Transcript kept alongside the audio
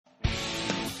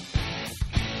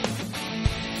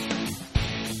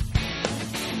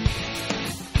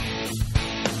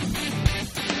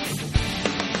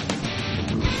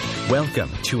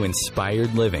Welcome to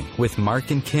Inspired Living with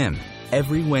Marc and Kim.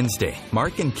 Every Wednesday,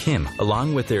 Marc and Kim,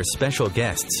 along with their special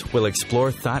guests, will explore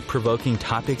thought-provoking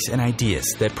topics and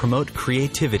ideas that promote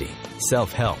creativity,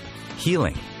 self-help,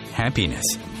 healing, happiness,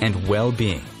 and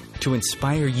well-being to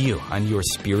inspire you on your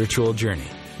spiritual journey.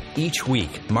 Each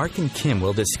week, Marc and Kim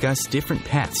will discuss different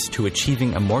paths to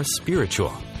achieving a more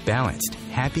spiritual, balanced,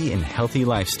 happy, and healthy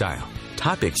lifestyle.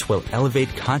 Topics will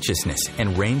elevate consciousness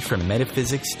and range from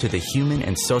metaphysics to the human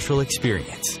and social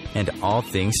experience, and all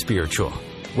things spiritual.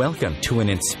 Welcome to an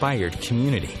inspired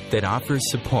community that offers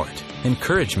support,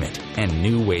 encouragement, and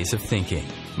new ways of thinking.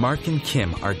 Marc and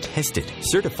Kim are tested,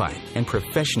 certified, and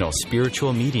professional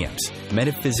spiritual mediums,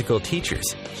 metaphysical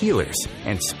teachers, healers,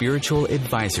 and spiritual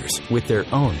advisors with their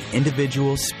own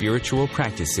individual spiritual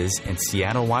practices in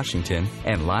Seattle, Washington,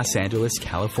 and Los Angeles,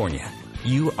 California.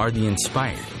 You are the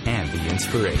inspired and the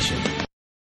inspiration.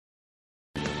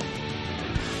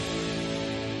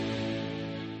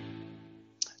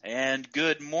 And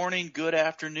good morning, good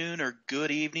afternoon, or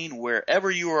good evening, wherever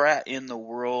you are at in the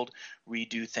world. We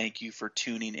do thank you for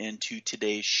tuning in to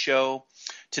today's show.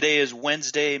 Today is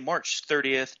Wednesday, March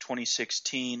 30th,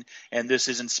 2016, and this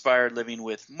is Inspired Living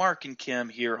with Marc and Kim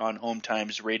here on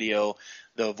OMTimes Radio,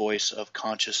 the voice of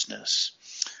consciousness.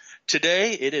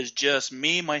 Today, it is just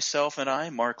me, myself, and I,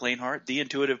 Marc Lainhart, the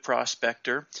Intuitive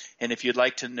Prospector. And if you'd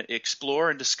like to explore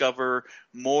and discover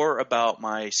more about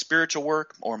my spiritual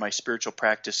work or my spiritual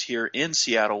practice here in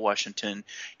Seattle, Washington,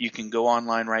 you can go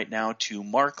online right now to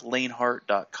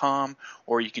marclainhart.com,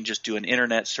 or you can just do an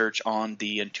internet search on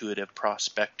the Intuitive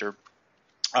Prospector.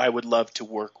 I would love to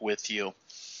work with you.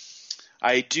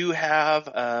 I do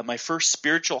have my first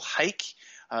spiritual hike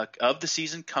of the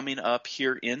season coming up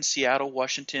here in Seattle,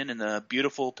 Washington, in the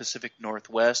beautiful Pacific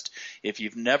Northwest. If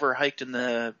you've never hiked in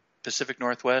the Pacific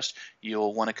Northwest,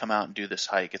 you'll want to come out and do this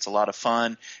hike. It's a lot of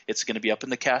fun. It's going to be up in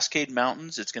the Cascade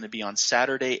Mountains. It's going to be on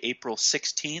Saturday, April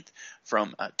 16th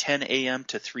from 10 a.m.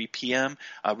 to 3 p.m.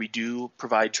 We do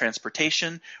provide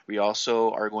transportation. We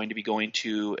also are going to be going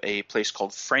to a place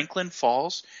called Franklin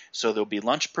Falls. So there'll be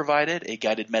lunch provided, a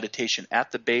guided meditation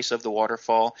at the base of the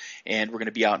waterfall, and we're going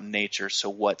to be out in nature. So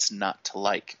what's not to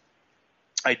like?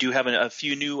 I do have a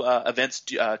few new events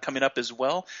coming up as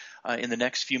well in the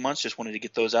next few months. Just wanted to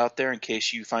get those out there in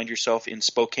case you find yourself in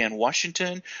Spokane,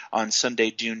 Washington on Sunday,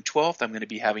 June 12th. I'm going to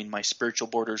be having my Spiritual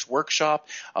Borders workshop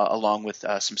along with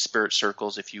some spirit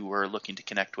circles if you were looking to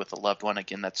connect with a loved one.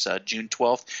 Again, that's June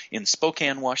 12th in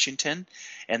Spokane, Washington.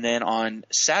 And then on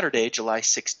Saturday, July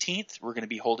 16th, we're going to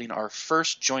be holding our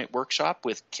first joint workshop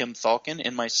with Kim Thalken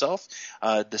and myself,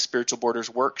 the Spiritual Borders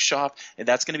workshop. And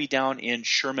that's going to be down in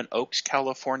Sherman Oaks,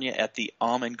 California at the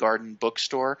Almond Garden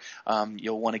Bookstore.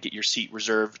 You'll want to get your seat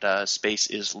reserved. Space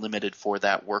is limited for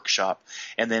that workshop.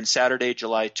 And then Saturday,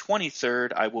 July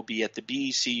 23rd, I will be at the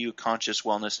BECU Conscious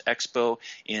Wellness Expo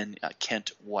in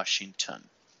Kent, Washington.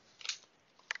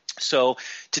 So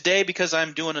today, because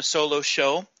I'm doing a solo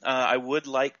show, I would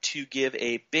like to give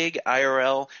a big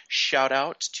IRL shout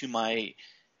out to my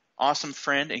awesome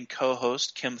friend and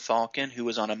co-host, Kim Thalken, who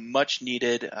was on a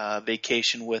much-needed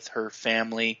vacation with her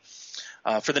family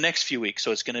for the next few weeks.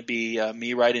 So it's going to be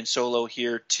me riding solo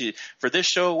here for this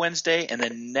show Wednesday, and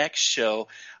then next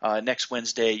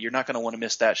Wednesday, you're not going to want to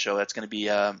miss that show. That's going to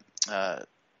be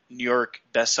New York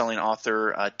best-selling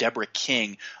author Deborah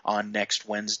King on next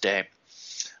Wednesday.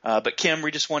 But Kim,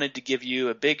 we just wanted to give you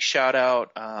a big shout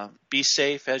out. Be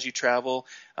safe as you travel.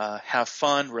 Have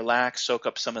fun, relax, soak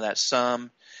up some of that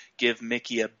sun. Give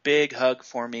Mickey a big hug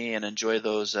for me and enjoy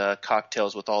those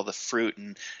cocktails with all the fruit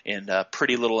and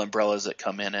pretty little umbrellas that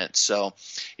come in it. So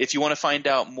if you want to find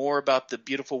out more about the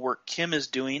beautiful work Kim is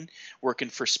doing, working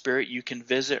for Spirit, you can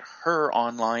visit her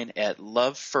online at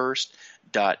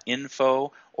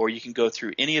lovefirst.info, or you can go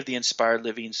through any of the Inspired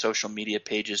Living social media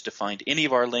pages to find any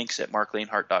of our links at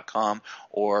marclainhart.com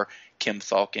or Kim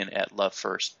Thalken at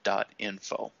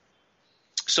lovefirst.info.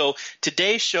 So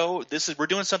today's show, we're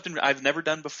doing something I've never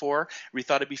done before. We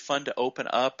thought it'd be fun to open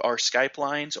up our Skype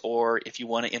lines, or if you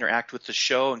want to interact with the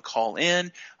show and call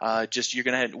in, you're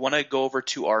going to want to go over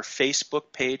to our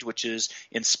Facebook page, which is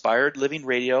Inspired Living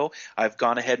Radio. I've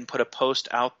gone ahead and put a post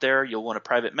out there. You'll want to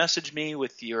private message me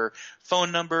with your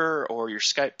phone number or your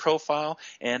Skype profile,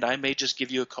 and I may just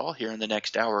give you a call here in the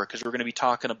next hour because we're going to be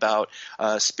talking about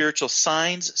spiritual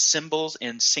signs, symbols,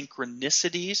 and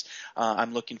synchronicities.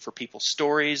 I'm looking for people's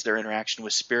stories, their interaction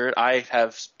with Spirit. I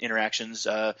have interactions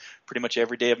pretty much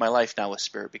every day of my life now with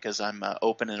Spirit because I'm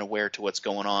open and aware to what's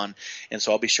going on. And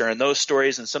so I'll be sharing those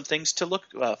stories and some things to look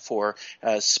for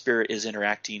as Spirit is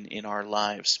interacting in our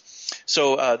lives.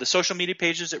 So the social media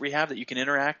pages that we have that you can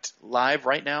interact live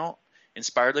right now,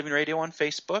 Inspired Living Radio on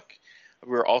Facebook,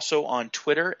 We're also on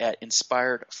Twitter at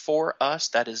Inspired For Us.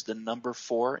 That is the number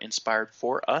 4, Inspired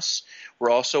For Us. We're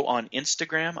also on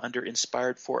Instagram under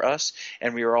Inspired For Us,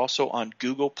 and we are also on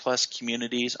Google Plus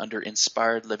Communities under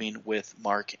Inspired Living with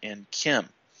Marc and Kim.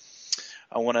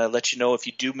 I want to let you know if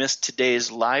you do miss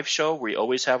today's live show, we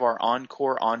always have our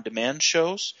encore on-demand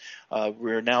shows.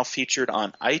 We're now featured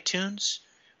on iTunes.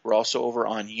 We're also over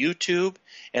on YouTube.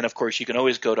 And, of course, you can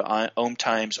always go to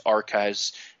OMTimes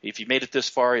archives. If you made it this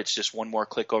far, it's just one more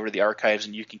click over to the archives,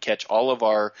 and you can catch all of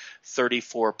our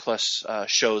 34-plus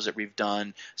shows that we've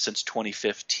done since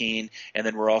 2015. And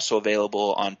then we're also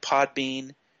available on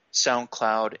Podbean,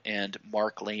 SoundCloud, and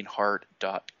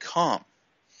marclainhart.com.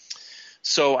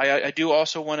 So I do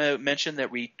also want to mention that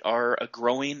we are a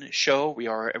growing show. We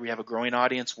have a growing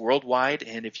audience worldwide,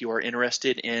 and if you are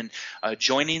interested in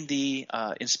joining the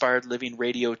Inspired Living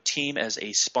Radio team as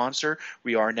a sponsor,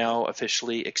 we are now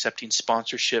officially accepting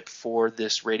sponsorship for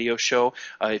this radio show.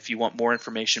 If you want more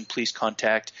information, please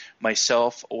contact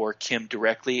myself or Kim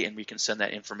directly, and we can send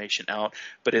that information out.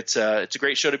 But it's a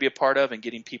great show to be a part of and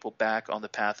getting people back on the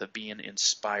path of being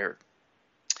inspired.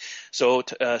 So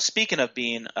speaking of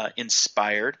being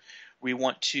inspired, we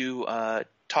want to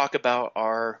talk about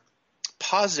our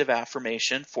positive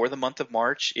affirmation for the month of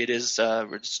March. It's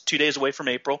 2 days away from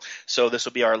April, so this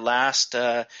will be our last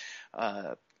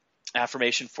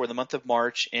affirmation for the month of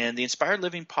March. And the Inspired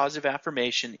Living positive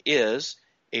affirmation is: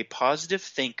 a positive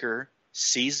thinker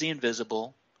sees the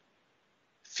invisible,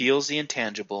 feels the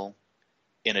intangible,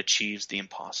 and achieves the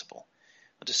impossible.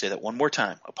 I'll just say that one more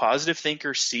time. A positive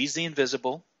thinker sees the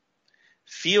invisible,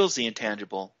 feels the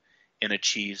intangible, and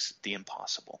achieves the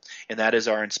impossible. And that is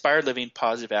our Inspired Living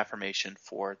positive affirmation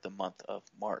for the month of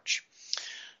March.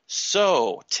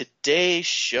 So today's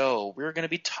show, we're going to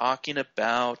be talking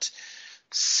about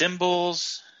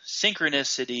symbols,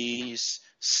 synchronicities,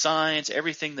 signs,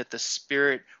 everything that the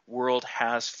spirit world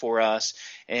has for us.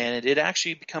 And it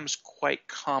actually becomes quite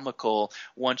comical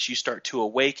once you start to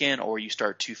awaken or you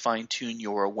start to fine-tune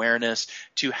your awareness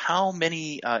to how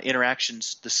many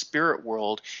interactions the spirit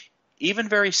world, even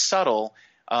very subtle,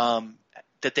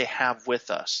 that they have with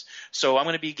us. So I'm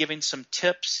going to be giving some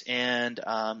tips, and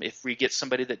if we get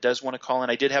somebody that does want to call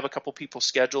in, I did have a couple people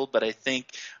scheduled, but I think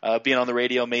being on the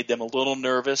radio made them a little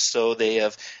nervous, so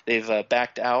they've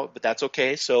backed out, but that's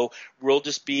okay. So we'll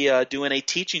just be doing a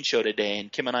teaching show today,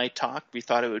 and Kim and I talked. We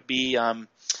thought it would be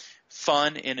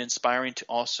fun and inspiring to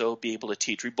also be able to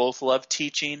teach. We both love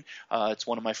teaching. It's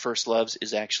one of my first loves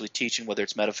is actually teaching, whether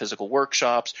it's metaphysical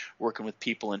workshops, working with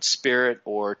people in spirit,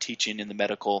 or teaching in the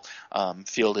medical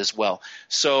field as well.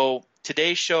 So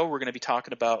today's show, we're going to be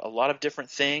talking about a lot of different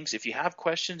things. If you have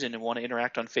questions and want to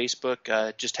interact on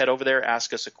Facebook, just head over there,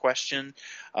 ask us a question.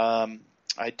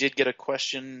 I did get a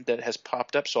question that has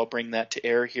popped up, so I'll bring that to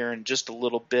air here in just a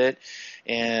little bit.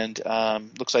 And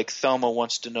looks like Thelma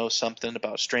wants to know something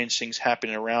about strange things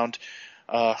happening around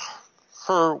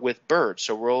her with birds.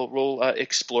 So we'll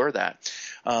explore that.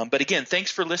 But again,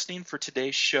 thanks for listening for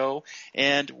today's show.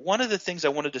 And one of the things I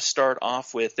wanted to start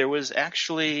off with, there was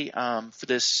actually for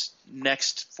this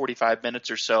next 45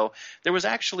 minutes or so, there was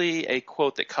actually a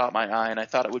quote that caught my eye, and I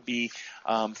thought it would be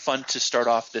fun to start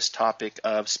off this topic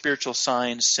of spiritual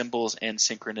signs, symbols, and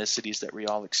synchronicities that we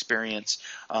all experience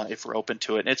if we're open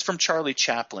to it. And it's from Charlie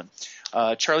Chaplin.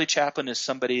 Charlie Chaplin is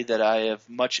somebody that I have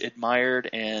much admired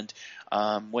and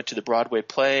went to the Broadway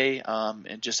play,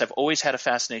 and just have always had a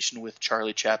fascination with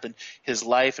Charlie Chaplin, his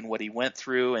life and what he went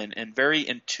through, and very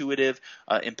intuitive,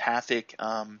 empathic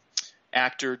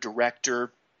actor,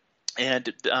 director.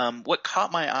 And what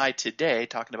caught my eye today,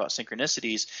 talking about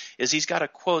synchronicities, is he's got a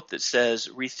quote that says,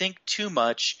 "Rethink too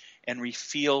much and we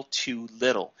feel too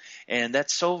little." And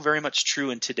that's so very much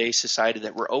true in today's society,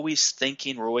 that we're always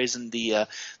thinking, we're always in the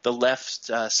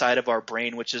left side of our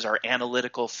brain, which is our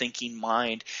analytical thinking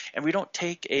mind, and we don't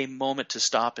take a moment to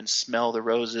stop and smell the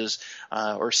roses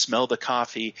or smell the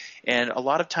coffee. And a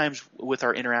lot of times with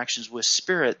our interactions with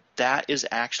spirit, that is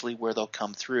actually where they'll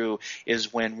come through,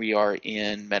 is when we are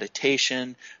in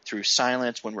meditation, through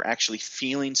silence, when we're actually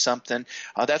feeling something.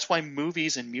 That's why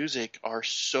movies and music are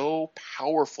so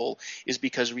powerful, is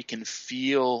because we can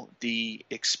feel the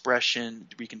expression,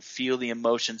 we can feel the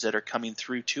emotions that are coming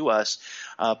through to us.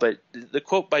 But the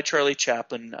quote by Charlie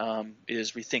Chaplin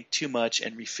is, "Rethink too much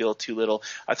and we feel too little."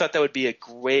 I thought that would be a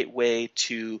great way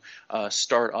to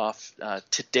start off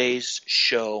today's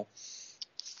show.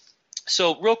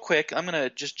 So real quick, I'm going to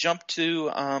just jump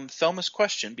to Thelma's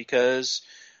question, because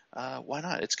why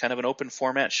not? It's kind of an open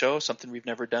format show, something we've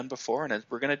never done before, and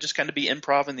we're going to just kind of be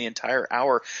improv the entire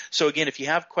hour. So again, if you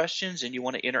have questions and you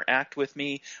want to interact with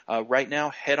me right now,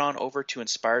 head on over to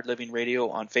Inspired Living Radio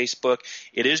on Facebook.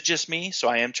 It is just me, so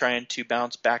I am trying to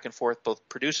bounce back and forth, both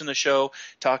producing the show,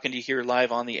 talking to you here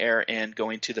live on the air, and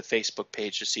going to the Facebook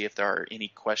page to see if there are any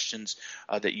questions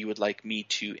that you would like me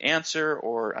to answer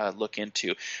or look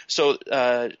into. So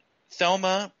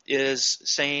Thelma is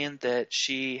saying that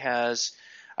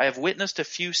I have witnessed a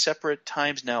few separate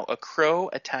times now a crow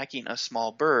attacking a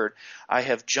small bird. I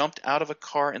have jumped out of a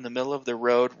car in the middle of the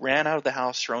road, ran out of the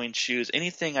house throwing shoes,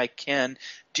 anything I can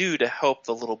do to help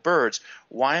the little birds.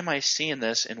 Why am I seeing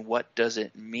this, and what does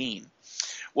it mean?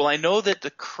 Well, I know that the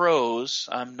crows,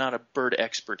 I'm not a bird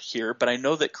expert here, but I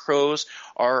know that crows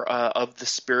are of the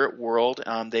spirit world.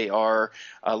 They are,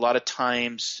 a lot of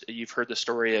times, you've heard the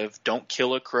story of don't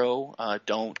kill a crow,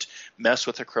 don't mess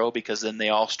with a crow, because then they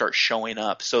all start showing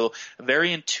up. So a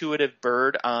very intuitive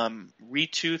bird.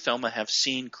 Ritu, Thelma, have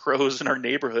seen crows in our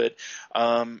neighborhood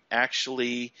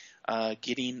actually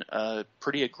getting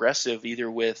pretty aggressive,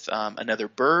 either with another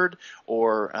bird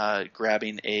or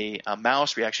grabbing a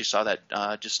mouse. We actually saw that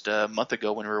just a month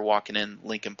ago when we were walking in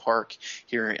Lincoln Park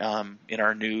here in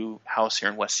our new house here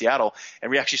in West Seattle,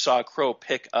 and we actually saw a crow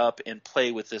pick up and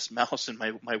play with this mouse, and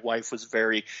my wife was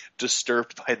very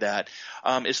disturbed by that.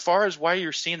 As far as why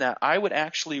you're seeing that, I would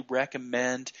actually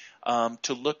recommend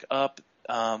to look up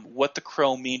what the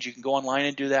crow means. You can go online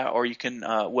and do that, or you can.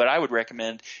 What I would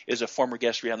recommend is a former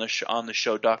guest on the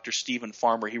show, Dr. Stephen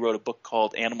Farmer. He wrote a book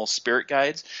called Animal Spirit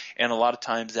Guides, and a lot of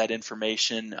times that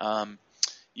information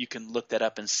you can look that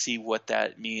up and see what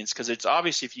that means, because it's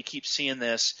obviously, if you keep seeing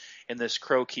this and this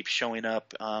crow keeps showing up,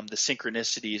 the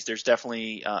synchronicities, there's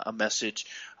definitely a message.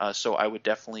 So I would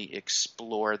definitely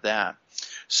explore that.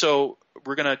 So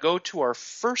we're going to go to our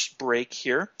first break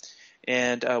here.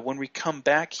 And when we come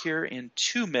back here in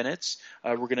 2 minutes,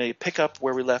 we're going to pick up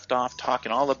where we left off,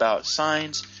 talking all about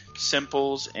signs,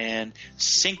 symbols, and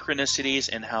synchronicities,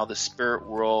 and how the spirit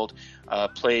world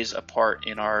plays a part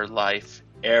in our life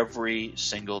every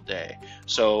single day.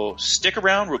 So stick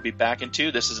around. We'll be back in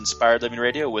 2. This is Inspired Living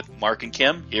Radio with Marc and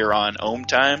Kim here on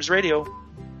OMTimes Radio.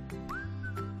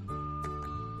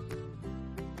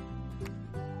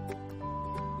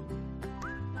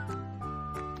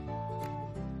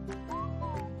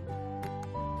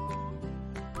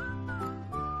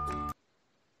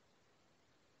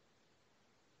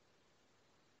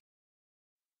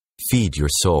 Feed your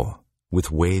soul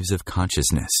with waves of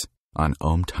consciousness on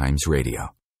OMTimes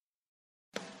Radio.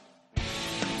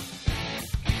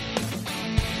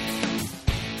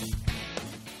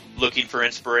 Looking for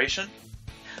inspiration?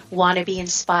 Want to be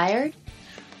inspired?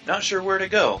 Not sure where to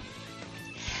go?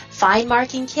 Find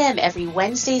Marc and Kim every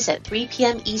Wednesdays at 3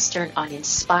 p.m. Eastern on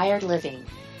Inspired Living.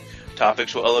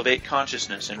 Topics will elevate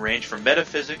consciousness and range from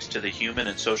metaphysics to the human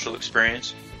and social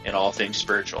experience and all things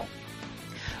spiritual.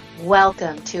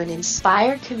 Welcome to an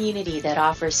inspired community that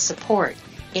offers support,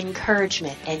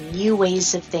 encouragement, and new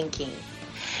ways of thinking.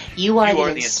 You are the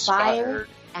inspired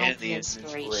and the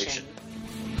inspiration.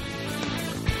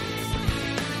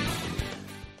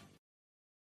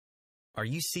 Are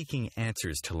you seeking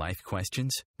answers to life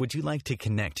questions? Would you like to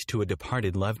connect to a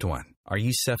departed loved one? Are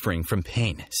you suffering from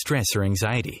pain, stress, or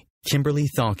anxiety? Kimberly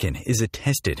Thalkin is a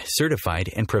tested, certified,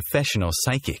 and professional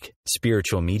psychic,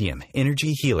 spiritual medium,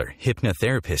 energy healer,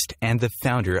 hypnotherapist, and the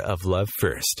founder of Love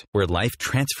First, where life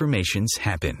transformations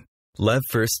happen. Love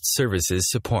First services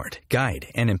support,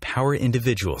 guide, and empower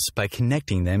individuals by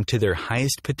connecting them to their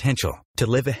highest potential to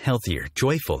live a healthier,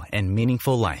 joyful, and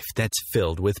meaningful life that's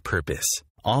filled with purpose.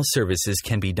 All services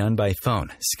can be done by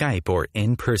phone, Skype, or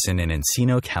in person in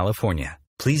Encino, California.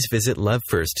 Please visit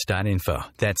lovefirst.info.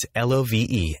 That's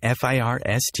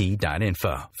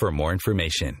LOVEFIRST.info for more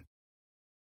information.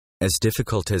 As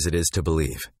difficult as it is to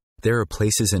believe, there are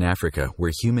places in Africa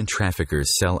where human traffickers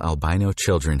sell albino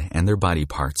children and their body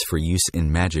parts for use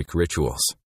in magic rituals.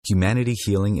 Humanity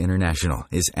Healing International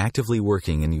is actively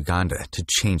working in Uganda to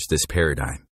change this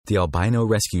paradigm. The Albino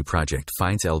Rescue Project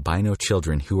finds albino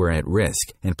children who are at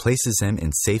risk and places them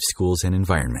in safe schools and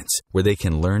environments where they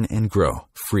can learn and grow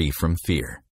free from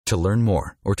fear. To learn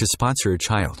more or to sponsor a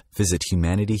child, visit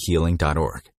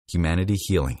humanityhealing.org. Humanity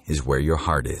Healing is where your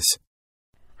heart is.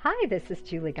 Hi, this is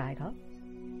Julie Geigel.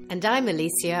 And I'm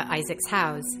Alicia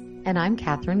Isaacs-Howes. And I'm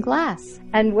Catherine Glass.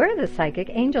 And we're the Psychic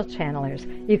Angel Channelers.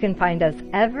 You can find us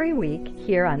every week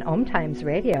here on OMTimes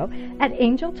Radio at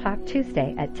Angel Talk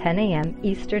Tuesday at 10 a.m.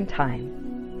 Eastern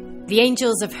Time. The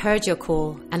angels have heard your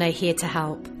call and are here to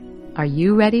help. Are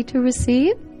you ready to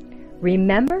receive?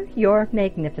 Remember your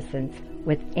magnificence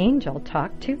with Angel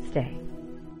Talk Tuesday.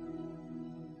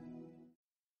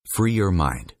 Free your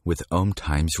mind with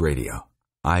OMTimes Radio.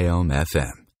 IOM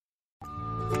FM.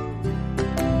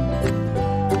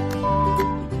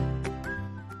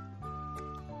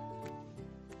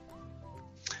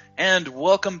 And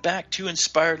welcome back to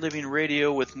Inspired Living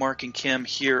Radio with Marc and Kim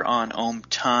here on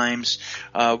OMTimes.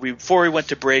 Before we went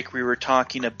to break, we were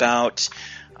talking about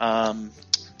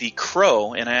the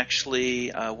crow, and actually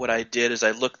what I did is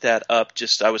I looked that up.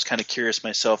 I was kind of curious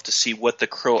myself to see what the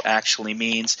crow actually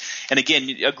means. And again,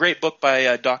 a great book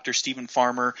by Dr. Stephen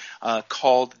Farmer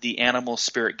called The Animal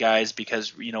Spirit Guides,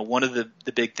 because one of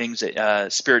the big things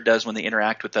that spirit does when they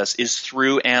interact with us is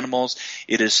through animals.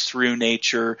 It is through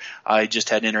nature. I just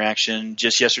had an interaction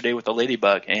just yesterday with a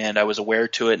ladybug, and I was aware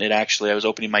to it, and I was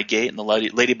opening my gate, and the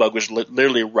ladybug was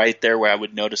literally right there where I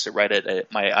would notice it, right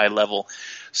at my eye level.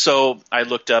 So I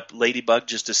looked up ladybug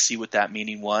just to see what that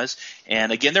meaning was.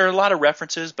 And again, there are a lot of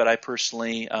references, but I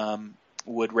personally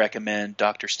would recommend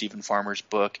Dr. Stephen Farmer's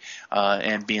book,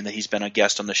 and being that he's been a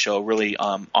guest on the show, really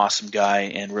awesome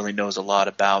guy and really knows a lot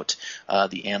about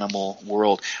the animal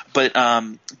world. But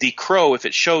the crow, if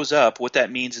it shows up, what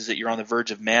that means is that you're on the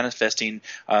verge of manifesting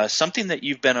something that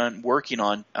you've been working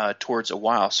on towards a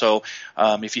while. So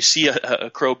if you see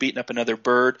a crow beating up another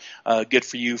bird, good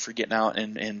for you for getting out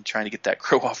and trying to get that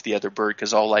crow off the other bird,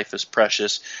 because all life is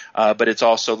precious. But it's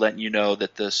also letting you know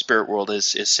that the spirit world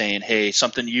is saying, hey,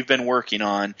 something you've been working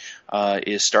on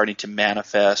is starting to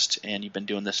manifest, and you've been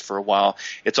doing this for a while.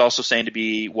 It's also saying to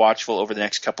be watchful over the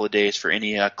next couple of days for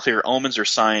any clear omens or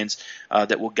signs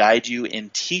that will guide you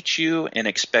and teach you, and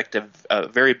expect a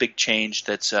very big change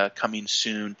that's coming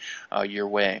soon your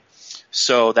way.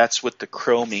 So that's what the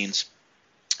crow means.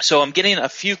 So I'm getting a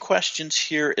few questions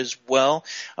here as well.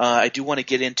 I do want to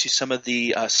get into some of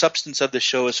the substance of the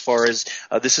show, as far as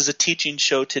this is a teaching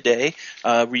show today.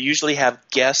 We usually have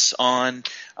guests on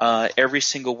every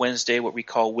single Wednesday, what we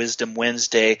call Wisdom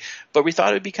Wednesday, but we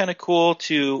thought it would be kind of cool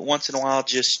to once in a while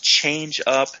just change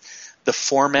up the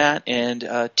format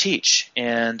and teach.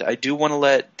 And I do want to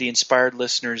let the inspired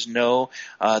listeners know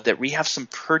that we have some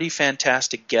pretty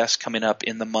fantastic guests coming up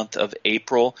in the month of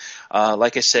April.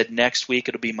 Like I said, next week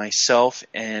it'll be myself,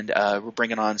 and we're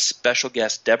bringing on special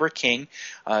guest Deborah King.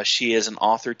 She is an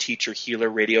author, teacher, healer,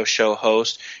 radio show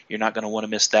host. You're not going to want to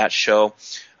miss that show.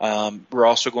 We're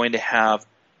also going to have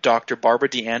Dr. Barbara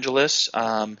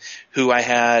DeAngelis, who I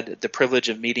had the privilege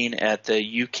of meeting at the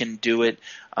You Can Do It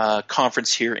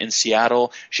conference here in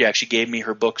Seattle. She actually gave me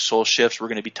her book, Soul Shifts. We're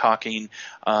going to be talking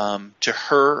to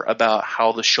her about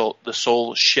how the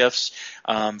soul shifts.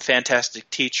 Fantastic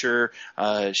teacher.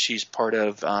 She's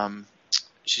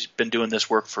been doing this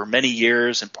work for many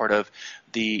years, and part of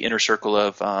the inner circle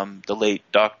of the late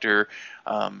Dr.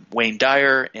 Wayne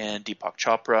Dyer and Deepak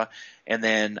Chopra. And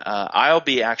then I'll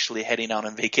be actually heading out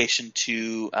on vacation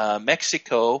to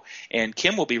Mexico, and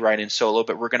Kim will be riding solo,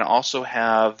 but we're going to also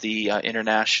have the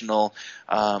international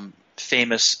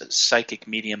famous psychic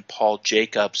medium Paul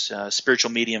Jacobs,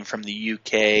 spiritual medium from the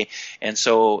UK. And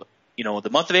so, the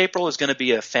month of April is going to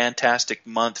be a fantastic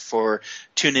month for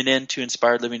tuning in to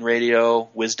Inspired Living Radio,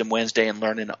 Wisdom Wednesday, and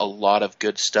learning a lot of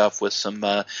good stuff with some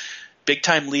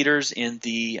big-time leaders in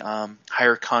the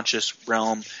higher conscious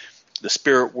realm, the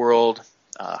spirit world,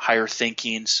 higher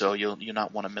thinking, so you'll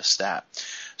not want to miss that.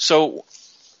 So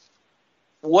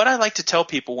what I like to tell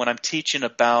people when I'm teaching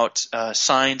about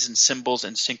signs and symbols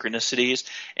and synchronicities,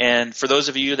 and for those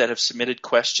of you that have submitted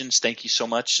questions, thank you so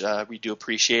much. We do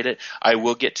appreciate it. I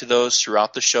will get to those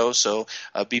throughout the show, so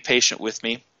be patient with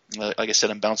me. Like I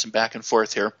said, I'm bouncing back and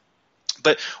forth here.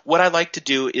 But what I like to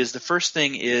do is, the first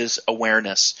thing is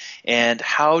awareness, and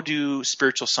how do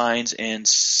spiritual signs and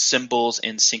symbols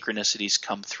and synchronicities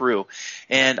come through.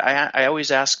 And I always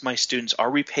ask my students,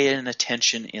 are we paying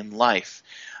attention in life?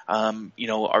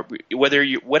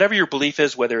 Whatever your belief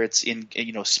is, whether it's in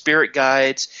spirit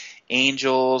guides,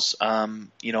 angels,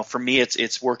 for me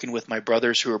it's working with my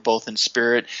brothers who are both in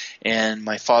spirit, and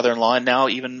my father-in-law, and now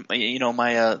even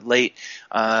my late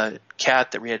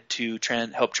cat that we had to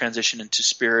help transition into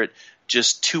spirit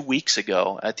just 2 weeks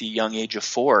ago at the young age of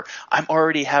 4. I'm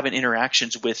already having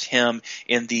interactions with him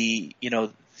in the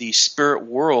spirit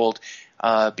world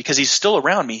because he's still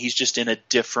around me. He's just in a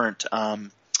different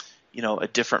a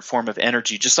different form of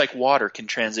energy, just like water can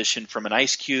transition from an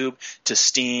ice cube to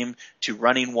steam to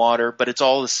running water, but it's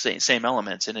all the same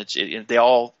elements, and they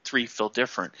all three feel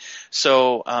different.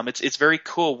 So it's very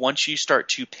cool once you start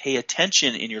to pay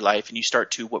attention in your life, and you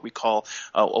start to what we call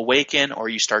awaken, or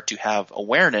you start to have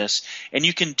awareness, and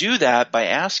you can do that by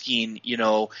asking,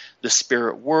 the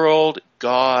spirit world,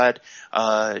 God,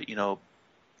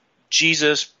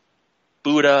 Jesus,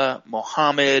 Buddha,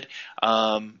 Muhammad,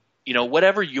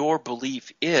 whatever your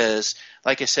belief is,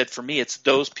 like I said, for me, it's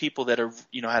those people that are,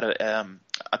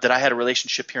 that I had a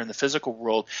relationship here in the physical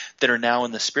world that are now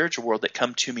in the spiritual world that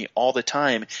come to me all the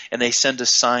time, and they send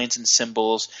us signs and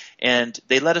symbols, and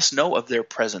they let us know of their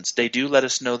presence. They do let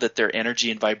us know that their energy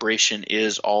and vibration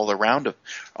is all around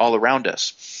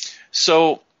us.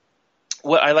 So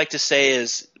what I like to say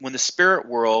is, when the spirit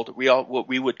world, what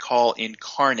we would call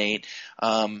incarnate,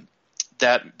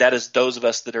 that is those of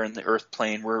us that are in the earth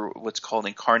plane, we're what's called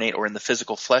incarnate, or in the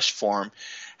physical flesh form.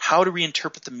 How do we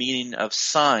interpret the meaning of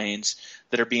signs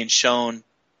that are being shown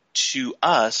to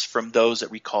us from those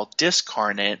that we call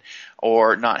discarnate,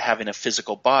 or not having a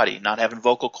physical body, not having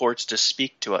vocal cords to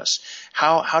speak to us?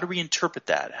 How do we interpret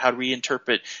that? How do we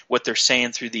interpret what they're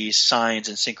saying through these signs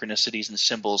and synchronicities and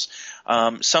symbols?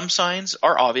 Some signs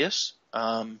are obvious.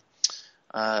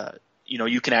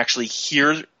 You can actually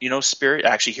hear, spirit,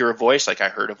 actually hear a voice, like I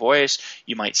heard a voice.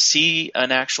 You might see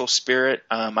an actual spirit.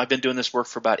 I've been doing this work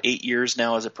for about 8 years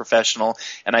now as a professional,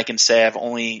 and I can say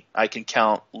I can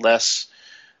count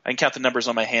the numbers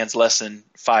on my hands less than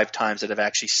 5 times that I've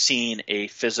actually seen a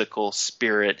physical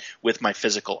spirit with my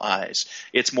physical eyes.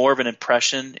 It's more of an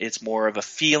impression. It's more of a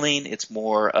feeling. It's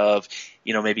more of,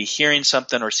 maybe hearing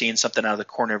something or seeing something out of the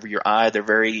corner of your eye. They're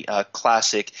very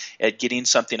classic at getting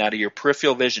something out of your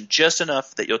peripheral vision just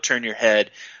enough that you'll turn your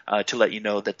head to let you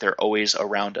know that they're always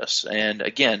around us. And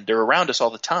again, they're around us all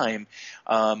the time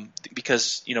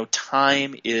because,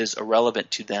 time is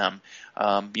irrelevant to them.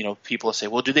 People will say,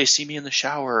 well, do they see me in the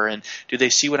shower, and do they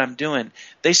see what I'm doing?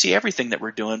 They see everything that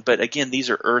we're doing, but again, these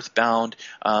are earthbound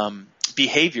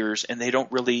behaviors, and they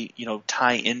don't really,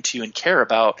 tie into and care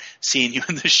about seeing you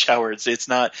in the shower.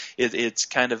 It's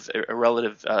kind of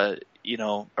irrelevant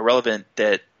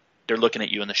that they're looking at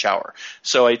you in the shower.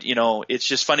 So it's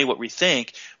just funny what we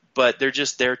think, but they're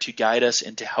just there to guide us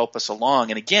and to help us along.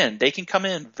 And again, they can come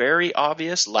in very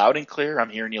obvious, loud and clear. I'm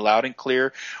hearing you loud and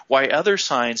clear. Why other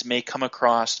signs may come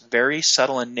across very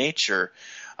subtle in nature.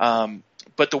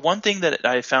 But the one thing that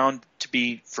I found to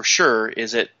be for sure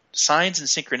is that signs and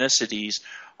synchronicities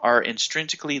are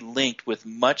intrinsically linked with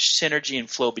much synergy and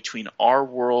flow between our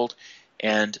world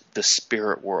and the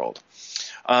spirit world.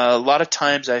 A lot of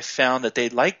times I've found that they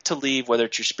like to leave, whether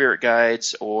it's your spirit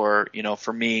guides or,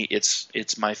 for me,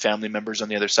 it's my family members on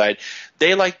the other side.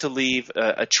 They like to leave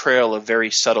a trail of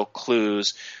very subtle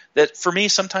clues that for me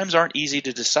sometimes aren't easy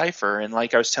to decipher. And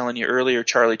like I was telling you earlier,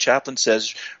 Charlie Chaplin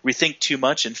says, we think too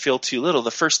much and feel too little. The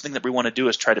first thing that we want to do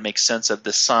is try to make sense of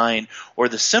the sign or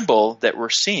the symbol that we're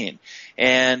seeing.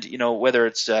 And, whether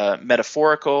it's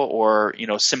metaphorical or,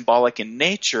 symbolic in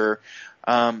nature,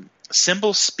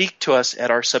 symbols speak to us at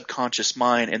our subconscious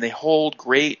mind, and they hold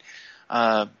great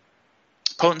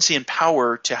potency and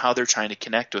power to how they're trying to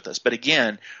connect with us. But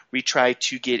again, we try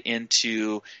to get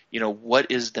into,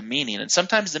 what is the meaning? And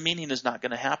sometimes the meaning is not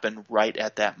going to happen right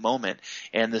at that moment.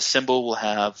 And the symbol will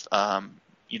have,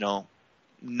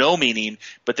 no meaning,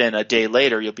 but then a day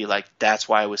later you'll be like, that's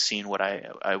why I was seeing what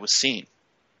I was seeing.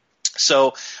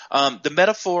 So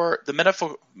the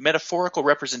metaphorical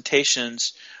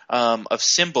representations of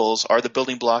symbols are the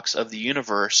building blocks of the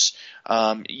universe.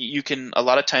 You can a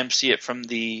lot of times see it from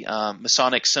the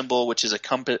Masonic symbol, which is a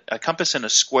compass and a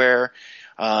square.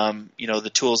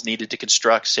 The tools needed to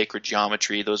construct sacred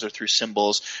geometry, those are through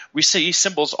symbols. We see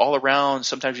symbols all around.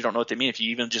 Sometimes you don't know what they mean. If you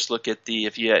even just look at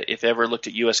if you ever looked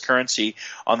at U.S. currency,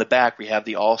 on the back we have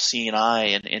the all-seeing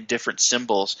eye and different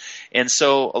symbols. And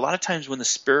so a lot of times when the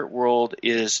spirit world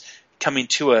is coming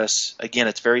to us, again,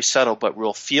 it's very subtle, but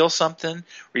we'll feel something.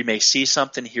 We may see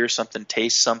something, hear something,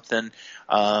 taste something.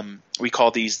 We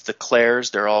call these the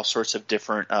clairs. There are all sorts of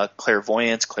different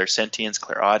clairvoyance, clairsentience,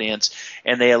 clairaudience,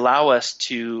 and they allow us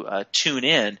to tune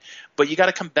in. But you got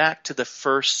to come back to the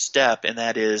first step, and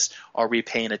that is, are we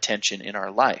paying attention in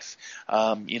our life?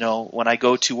 When I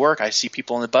go to work, I see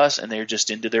people on the bus, and they're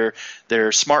just into their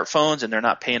smartphones, and they're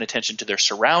not paying attention to their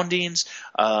surroundings,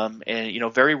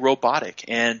 and very robotic.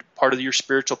 And part of your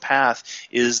spiritual path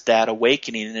is that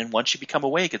awakening. And then once you become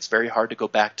awake, it's very hard to go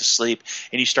back to sleep,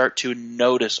 and you start to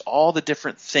notice all the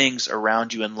different things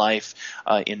around you in life,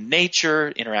 in nature,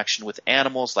 interaction with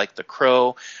animals like the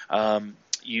crow.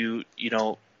 You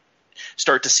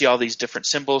start to see all these different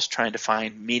symbols, trying to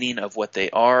find meaning of what they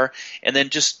are, and then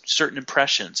just certain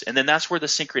impressions. And then that's where the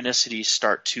synchronicities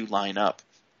start to line up.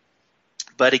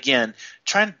 But again,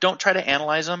 don't try to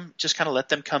analyze them. Just kind of let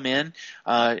them come in.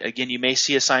 Again, you may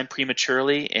see a sign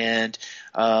prematurely, and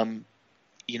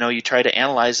you try to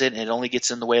analyze it, and it only gets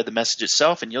in the way of the message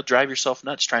itself, and you'll drive yourself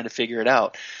nuts trying to figure it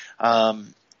out.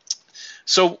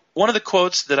 So one of the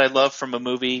quotes that I love from a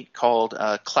movie called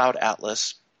Cloud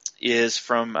Atlas is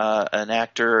from an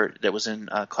actor that was in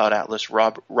Cloud Atlas,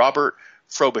 Robert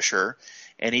Frobisher,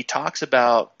 and he talks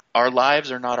about our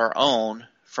lives are not our own.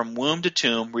 From womb to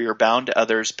tomb, we are bound to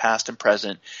others, past and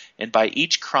present, and by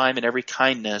each crime and every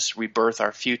kindness, rebirth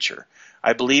our future.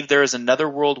 I believe there is another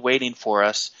world waiting for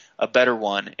us, a better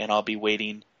one, and I'll be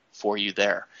waiting for you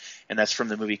there. And that's from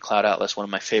the movie Cloud Atlas, one of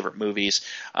my favorite movies,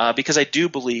 because I do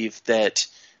believe that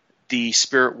the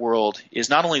spirit world is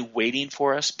not only waiting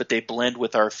for us, but they blend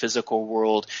with our physical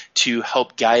world to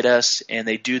help guide us, and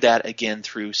they do that again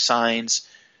through signs,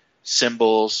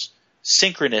 symbols,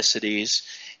 synchronicities,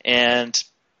 and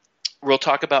we'll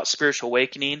talk about spiritual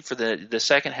awakening for the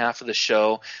second half of the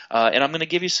show, and I'm going to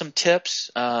give you some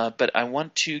tips, but I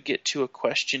want to get to a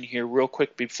question here real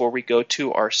quick before we go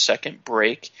to our second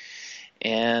break,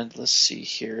 and let's see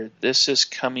here. This is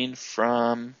coming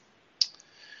from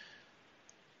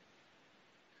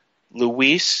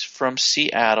Luis from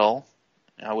Seattle.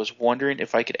 I was wondering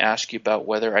if I could ask you about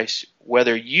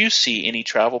whether you see any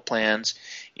travel plans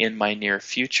in my near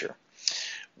future.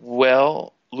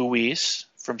 Well, Luis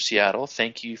from Seattle,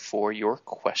 thank you for your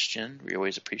question. We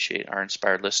always appreciate our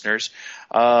inspired listeners.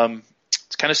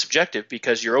 It's kind of subjective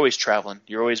because you're always traveling.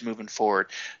 You're always moving forward.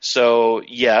 So,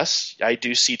 yes, I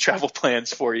do see travel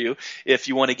plans for you. If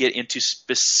you want to get into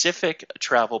specific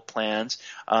travel plans,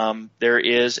 there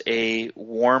is a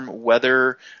warm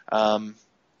weather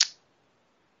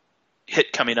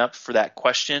hit coming up for that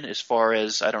question, as far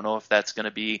as I don't know if that's going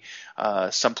to be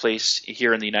someplace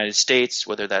here in the United States,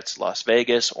 whether that's Las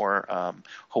Vegas or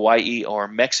Hawaii or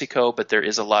Mexico, but there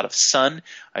is a lot of sun.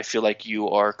 I feel like you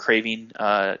are craving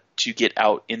to get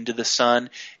out into the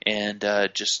sun, and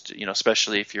just,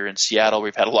 especially if you're in Seattle,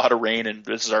 we've had a lot of rain, and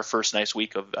this is our first nice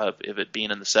week of it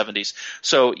being in the 70s.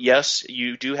 So yes,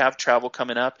 you do have travel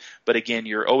coming up, but again,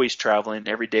 you're always traveling.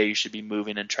 Every day you should be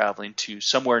moving and traveling to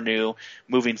somewhere new,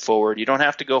 moving forward. You don't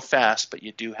have to go fast, but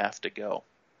you do have to go.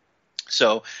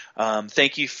 So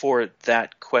thank you for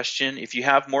that question. If you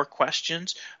have more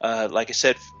questions, like I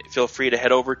said, feel free to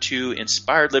head over to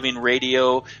Inspired Living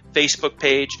Radio Facebook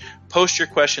page, post your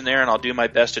question there, and I'll do my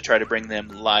best to try to bring them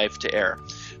live to air.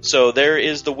 So there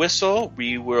is the whistle.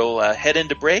 We will head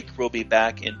into break. We'll be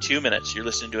back in 2 minutes. You're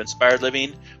listening to Inspired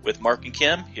Living with Marc and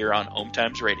Kim here on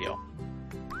OMTimes Radio.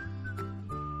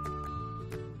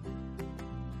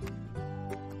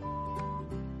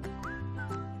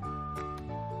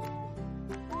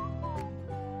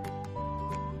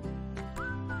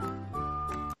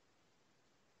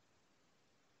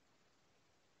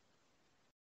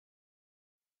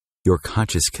 Your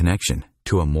conscious connection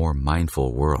to a more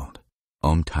mindful world.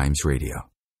 OMTimes Radio.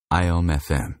 IOM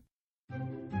FM.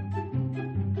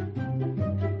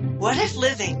 What if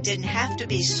living didn't have to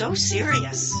be so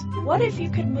serious? What if you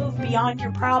could move beyond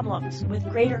your problems with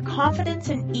greater confidence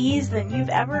and ease than you've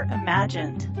ever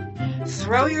imagined?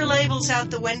 Throw your labels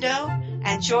out the window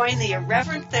and join the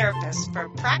Irreverent Therapist for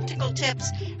practical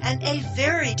tips and a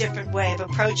very different way of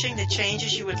approaching the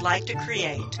changes you would like to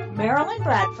create. Marilyn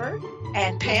Bradford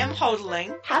and Pam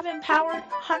Hodling have empowered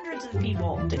hundreds of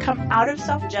people to come out of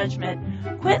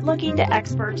self-judgment, quit looking to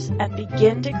experts, and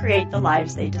begin to create the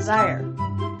lives they desire.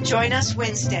 Join us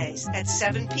Wednesdays at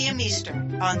 7 p.m.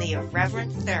 Eastern on the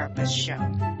Irreverent Therapist Show.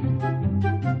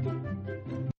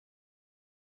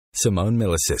 Simone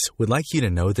Milasas would like you to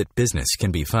know that business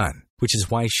can be fun, which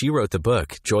is why she wrote the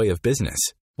book, Joy of Business.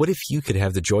 What if you could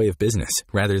have the joy of business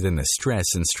rather than the stress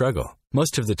and struggle?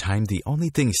 Most of the time, the only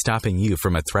thing stopping you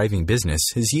from a thriving business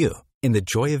is you. In the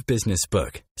Joy of Business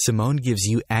book, Simone gives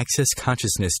you access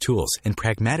consciousness tools and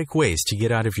pragmatic ways to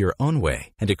get out of your own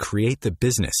way and to create the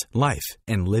business, life,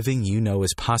 and living you know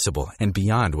is possible and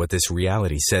beyond what this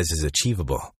reality says is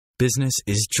achievable. Business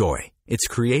is joy. It's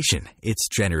creation. It's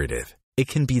generative. It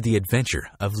can be the adventure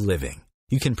of living.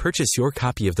 You can purchase your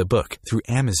copy of the book through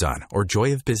Amazon or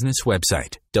Joy of Business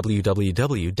website,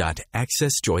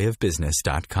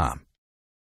 www.accessjoyofbusiness.com.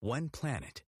 One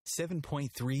planet,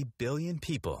 7.3 billion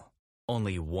people,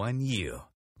 only one you.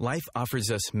 Life offers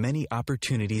us many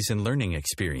opportunities and learning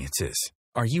experiences.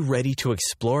 Are you ready to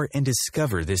explore and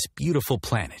discover this beautiful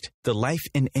planet, the life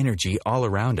and energy all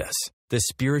around us, the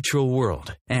spiritual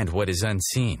world, and what is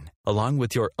unseen, along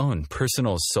with your own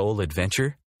personal soul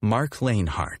adventure? Marc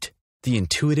Lainhart, the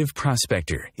Intuitive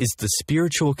Prospector, is the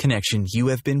spiritual connection you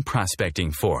have been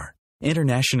prospecting for.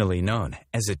 Internationally known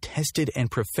as a tested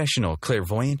and professional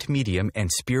clairvoyant medium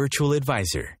and spiritual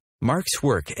advisor, Marc's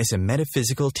work as a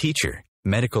metaphysical teacher,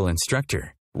 medical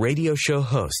instructor, radio show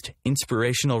host,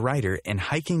 inspirational writer, and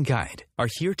hiking guide are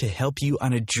here to help you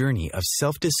on a journey of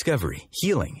self-discovery,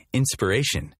 healing,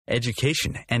 inspiration,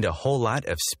 education, and a whole lot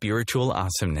of spiritual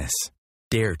awesomeness.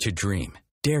 Dare to dream.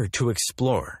 Dare to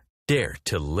explore. dare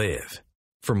to live.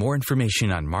 For more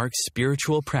information on Marc's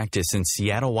spiritual practice in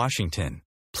Seattle, Washington,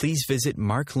 please visit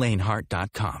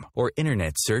marclainhart.com or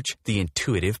internet search The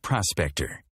Intuitive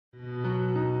Prospector.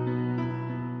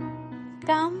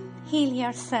 Come heal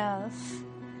yourself.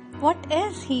 What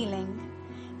is healing?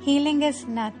 Healing is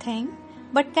nothing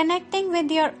but connecting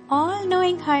with your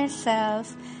all-knowing higher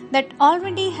self that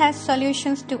already has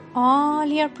solutions to all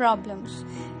your problems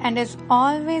and is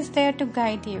always there to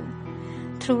guide you.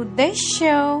 Through this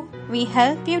show, we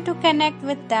help you to connect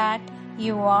with that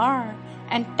you are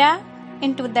and tap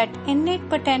into that innate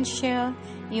potential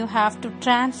you have to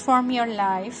transform your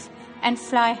life and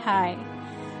fly high.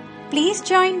 Please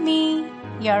join me,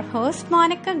 your host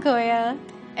Monica Goyal,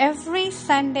 every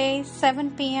Sunday,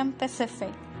 7 p.m.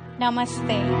 Pacific. Namaste.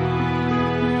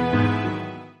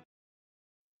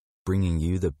 Bringing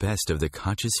you the best of the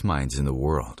conscious minds in the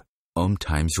world.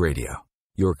 OMTimes Radio,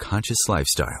 your conscious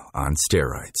lifestyle on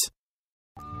steroids.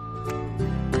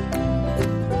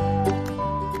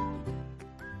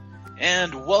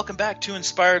 And welcome back to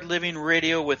Inspired Living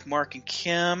Radio with Marc and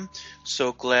Kim.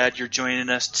 So glad you're joining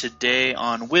us today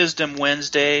on Wisdom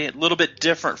Wednesday. A little bit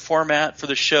different format for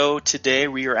the show today.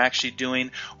 We are actually doing,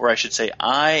 or I should say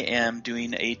I am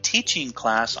doing a teaching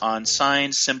class on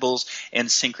signs, symbols, and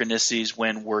synchronicities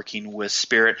when working with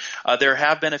spirit. There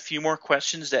have been a few more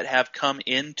questions that have come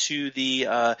into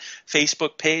the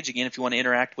Facebook page. Again, if you want to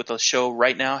interact with the show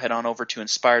right now, head on over to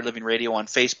Inspired Living Radio on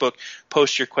Facebook.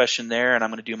 Post your question there, and I'm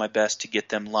going to do my best to get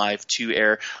them live to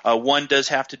air. One does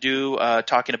have to do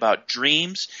talking about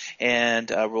dreams, and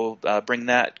we'll bring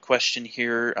that question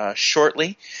here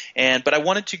shortly. But I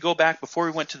wanted to go back before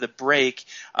we went to the break.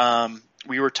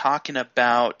 We were talking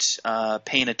about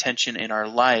paying attention in our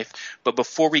life, but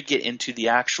before we get into the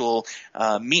actual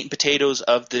meat and potatoes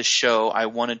of this show, I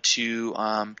wanted to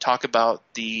talk about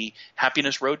the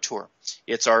Happiness Road Tour.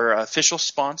 It's our official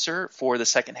sponsor for the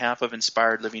second half of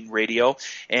Inspired Living Radio.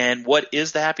 And what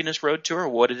is the Happiness Road Tour?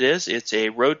 What it is, it's a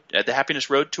road. The Happiness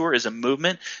Road Tour is a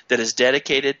movement that is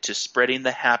dedicated to spreading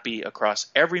the happy across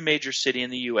every major city in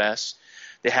the U.S.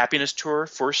 The Happiness Tour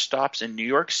first stops in New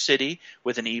York City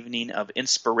with an evening of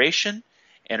inspiration,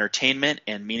 entertainment,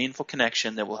 and meaningful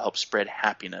connection that will help spread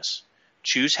happiness.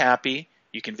 Choose happy.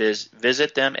 You can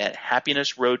visit them at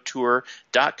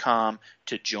happinessroadtour.com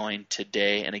to join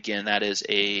today. And again, that is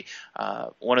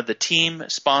one of the team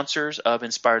sponsors of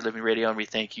Inspired Living Radio, and we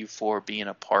thank you for being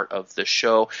a part of the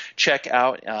show. Check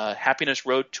out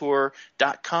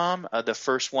happinessroadtour.com. The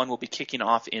first one will be kicking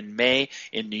off in May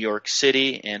in New York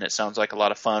City, and it sounds like a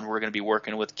lot of fun. We're going to be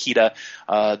working with Kita,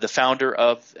 the founder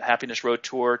of Happiness Road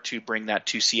Tour, to bring that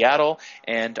to Seattle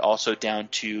and also down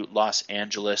to Los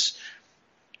Angeles,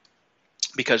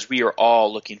 because we are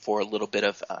all looking for a little bit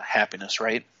of happiness,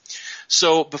 right?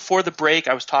 So before the break,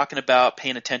 I was talking about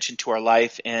paying attention to our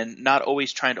life and not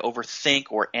always trying to overthink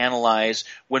or analyze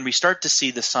when we start to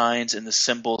see the signs and the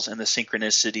symbols and the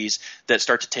synchronicities that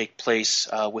start to take place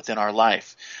within our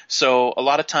life. So a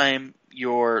lot of time,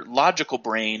 your logical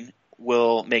brain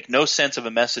will make no sense of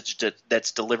a message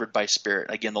that's delivered by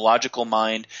spirit. Again, the logical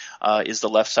mind is the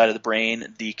left side of the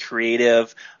brain. The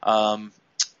creative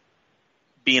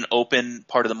being open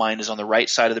part of the mind is on the right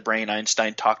side of the brain.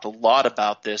 Einstein talked a lot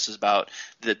about this, is about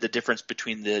the difference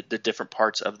between the different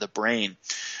parts of the brain.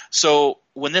 So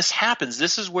when this happens,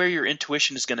 this is where your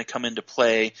intuition is going to come into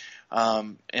play,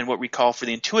 and what we call for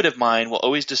the intuitive mind will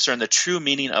always discern the true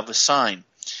meaning of a sign.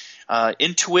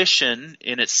 Intuition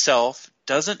in itself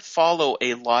doesn't follow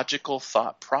a logical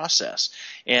thought process.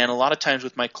 And a lot of times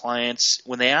with my clients,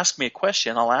 when they ask me a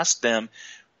question, I'll ask them,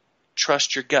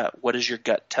 trust your gut. What does your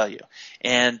gut tell you?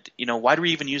 And, why do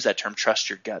we even use that term, trust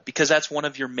your gut? Because that's one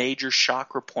of your major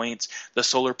chakra points, the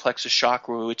solar plexus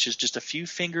chakra, which is just a few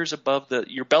fingers above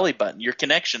your belly button, your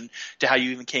connection to how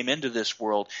you even came into this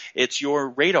world. It's your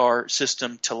radar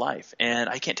system to life. And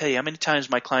I can't tell you how many times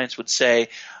my clients would say,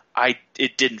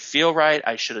 it didn't feel right.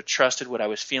 I should have trusted what I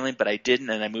was feeling, but I didn't,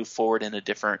 and I moved forward in a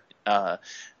different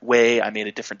way. I made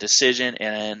a different decision,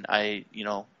 and I,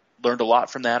 learned a lot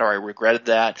from that, or I regretted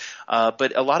that.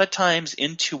 But a lot of times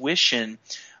intuition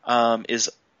is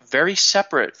very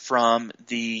separate from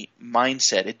the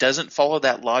mindset. It doesn't follow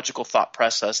that logical thought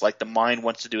process like the mind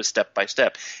wants to do a step by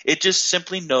step. It just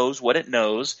simply knows what it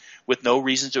knows with no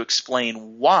reason to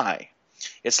explain why.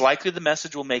 It's likely the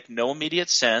message will make no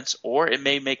immediate sense, or it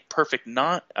may make perfect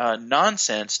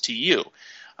nonsense to you.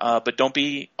 But don't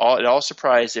be at all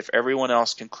surprised if everyone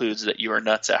else concludes that you are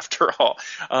nuts after all.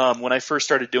 When I first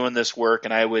started doing this work,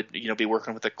 and I would be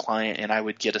working with a client, and I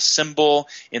would get a symbol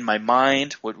in my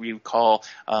mind, what we would call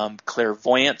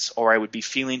clairvoyance, or I would be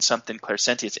feeling something,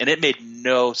 clairsentience, and it made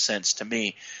no sense to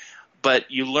me.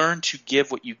 But you learn to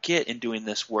give what you get in doing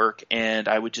this work, and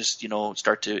I would just,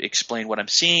 start to explain what I'm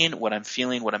seeing, what I'm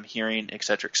feeling, what I'm hearing, et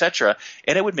cetera,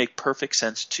 and it would make perfect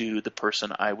sense to the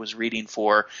person I was reading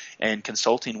for and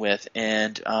consulting with.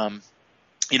 And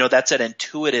that's that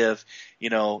intuitive,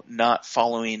 not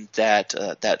following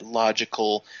that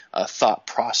logical thought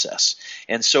process.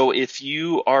 And so if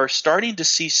you are starting to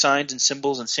see signs and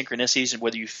symbols and synchronicities, and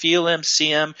whether you feel them,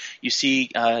 see them, you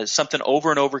see something over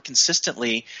and over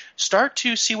consistently, start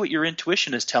to see what your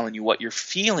intuition is telling you, what you're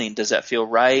feeling. Does that feel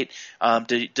right?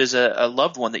 Does a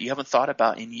loved one that you haven't thought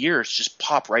about in years just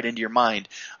pop right into your mind?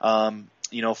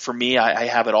 For me, I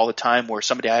have it all the time where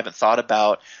somebody I haven't thought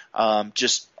about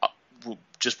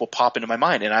just will pop into my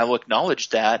mind, and I will acknowledge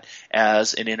that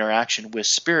as an interaction with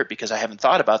spirit because I haven't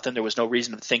thought about them. There was no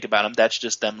reason to think about them. That's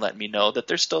just them letting me know that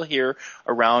they're still here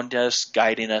around us,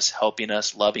 guiding us, helping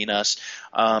us, loving us.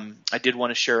 I did want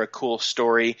to share a cool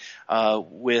story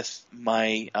with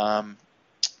my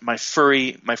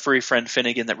furry friend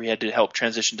Finnegan that we had to help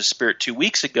transition to spirit 2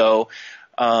 weeks ago.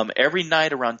 Every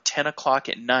night around 10 o'clock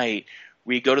at night,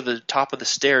 we go to the top of the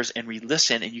stairs and we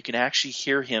listen, and you can actually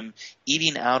hear him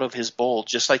eating out of his bowl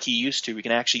just like he used to. We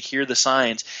can actually hear the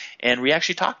signs, and we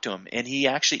actually talk to him, and he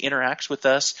actually interacts with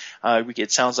us.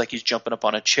 It sounds like he's jumping up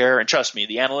on a chair, and trust me,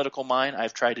 the analytical mind,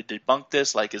 I've tried to debunk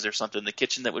this, like is there something in the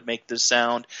kitchen that would make this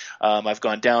sound? I've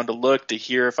gone down to look to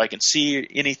hear if I can see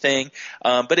anything,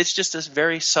 but it's just this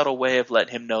very subtle way of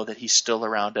letting him know that he's still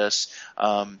around us,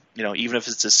 even if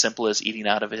it's as simple as eating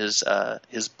out of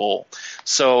his bowl.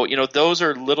 So, those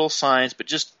are little signs, but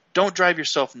just don't drive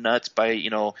yourself nuts by,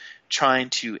 trying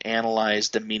to analyze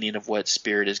the meaning of what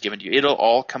spirit has given to you. It'll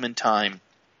all come in time.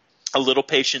 A little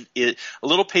patience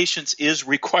is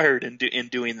required in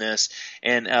doing this,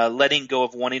 and letting go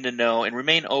of wanting to know, and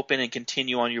remain open and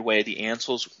continue on your way. The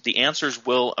answers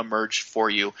will emerge for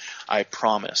you, I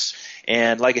promise.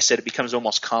 And like I said, it becomes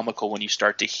almost comical when you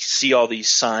start to see all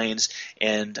these signs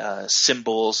and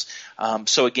symbols.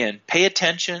 So again, pay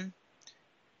attention.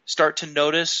 Start to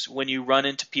notice when you run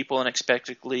into people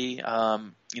unexpectedly.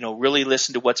 Really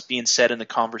listen to what's being said in the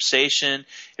conversation.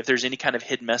 If there's any kind of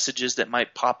hidden messages that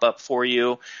might pop up for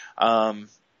you,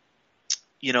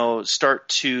 start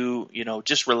to,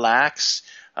 just relax,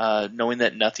 knowing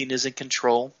that nothing is in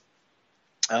control.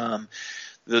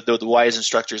 The wise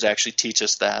instructors actually teach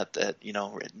us that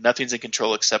nothing's in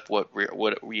control except what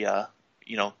we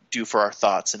do for our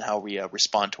thoughts and how we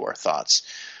respond to our thoughts.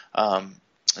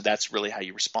 That's really how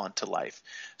you respond to life.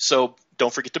 So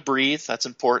don't forget to breathe. That's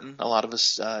important. A lot of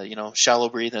us, shallow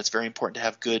breathe. That's very important to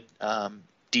have good,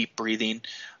 deep breathing.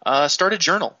 Start a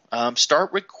journal.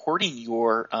 Start recording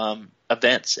your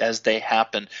events as they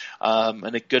happen.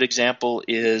 And a good example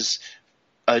is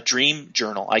a dream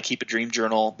journal. I keep a dream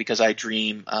journal because I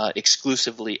dream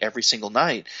exclusively every single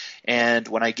night. And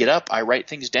when I get up, I write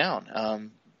things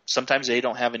down. Sometimes they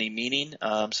don't have any meaning.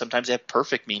 Sometimes they have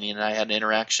perfect meaning. And I had an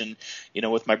interaction,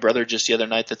 with my brother just the other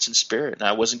night that's in spirit, and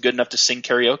I wasn't good enough to sing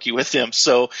karaoke with him.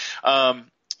 So,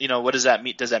 what does that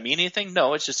mean? Does that mean anything?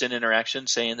 No, it's just an interaction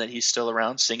saying that he's still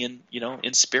around singing,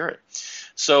 in spirit.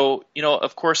 So,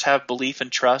 of course, have belief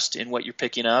and trust in what you're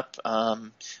picking up.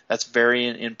 That's very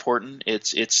important.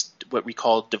 It's what we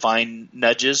call divine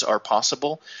nudges are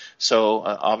possible. So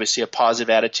obviously a positive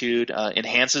attitude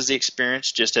enhances the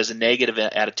experience, just as a negative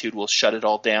attitude will shut it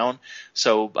all down.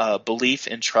 So belief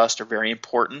and trust are very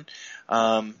important.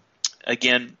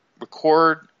 Again,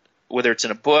 record, whether it's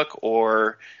in a book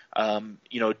or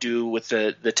do with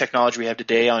the technology we have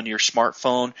today on your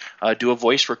smartphone, do a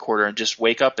voice recorder and just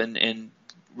wake up and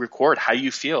record how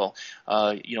you feel.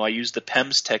 I use the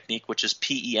PEMS technique, which is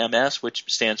PEMS, which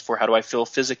stands for how do I feel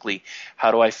physically,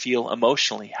 how do I feel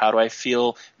emotionally, how do I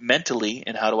feel mentally,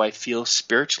 and how do I feel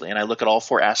spiritually. And I look at all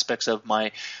four aspects of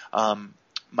my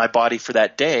body for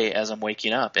that day as I'm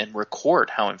waking up and record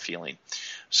how I'm feeling.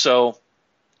 So,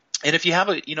 and if you have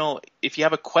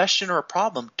a question or a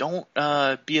problem, don't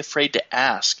be afraid to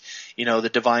ask. The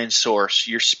divine source,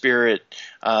 your spirit,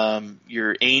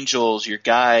 your angels, your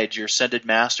guides, your ascended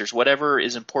masters, whatever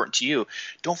is important to you.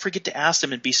 Don't forget to ask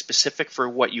them and be specific for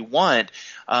what you want.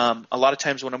 A lot of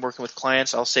times when I'm working with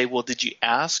clients, I'll say, "Well, did you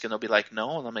ask?" And they'll be like,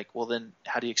 "No." And I'm like, "Well, then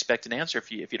how do you expect an answer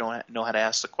if you don't know how to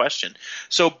ask the question?"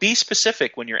 So be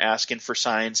specific when you're asking for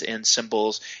signs and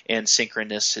symbols and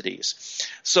synchronicities.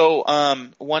 So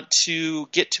want to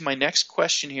get to my next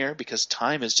question here because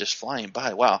time is just flying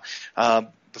by. Wow.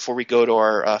 Before we go to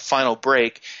our final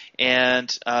break.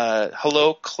 And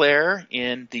hello, Claire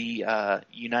in the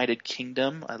United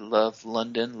Kingdom. I love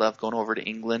London, love going over to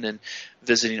England and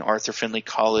visiting Arthur Findlay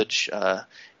College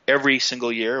every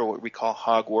single year, or what we call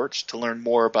Hogwarts, to learn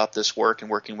more about this work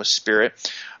and working with spirit.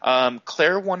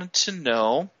 Claire wanted to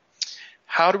know,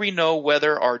 how do we know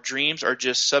whether our dreams are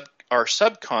just our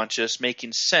subconscious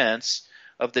making sense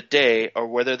of the day, or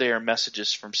whether they are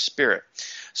messages from spirit?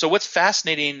 So what's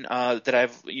fascinating that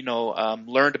I've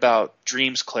learned about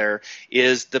dreams, Claire,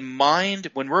 is the mind,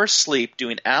 when we're asleep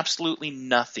doing absolutely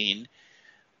nothing,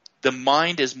 the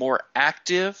mind is more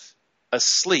active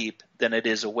asleep than it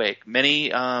is awake.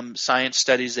 Many science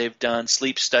studies they've done,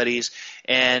 sleep studies,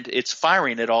 and it's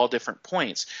firing at all different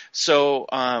points. So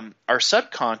our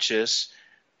subconscious,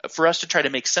 for us to try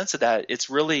to make sense of that, it's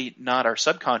really not our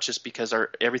subconscious, because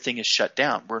everything is shut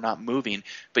down. We're not moving,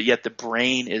 but yet the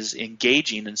brain is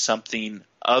engaging in something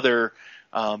other.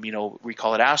 We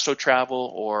call it astral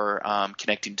travel or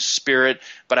connecting to spirit.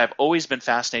 But I've always been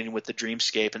fascinated with the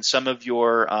dreamscape. And some of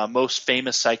your most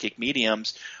famous psychic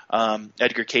mediums,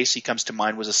 Edgar Cayce comes to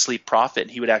mind, was a sleep prophet,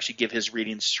 and he would actually give his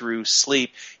readings through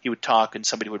sleep. He would talk, and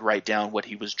somebody would write down what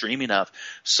he was dreaming of.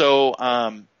 So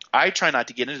I try not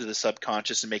to get into the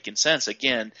subconscious and making sense.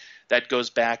 Again, that goes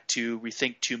back to we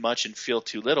think too much and feel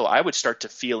too little. I would start to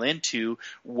feel into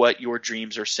what your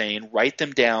dreams are saying, write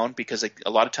them down, because a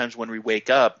lot of times when we wake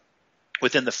up,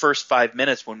 within the first 5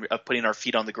 minutes of putting our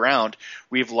feet on the ground,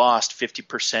 we've lost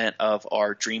 50% of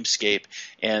our dreamscape.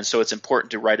 And so it's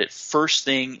important to write it first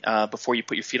thing before you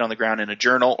put your feet on the ground in a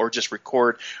journal, or just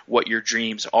record what your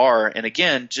dreams are. And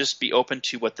again, just be open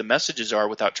to what the messages are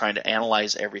without trying to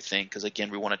analyze everything, because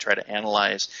again, we want to try to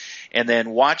analyze. And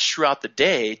then watch throughout the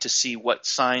day to see what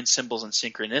signs, symbols, and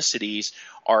synchronicities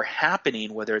are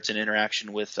happening, whether it's an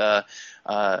interaction with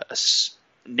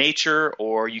nature,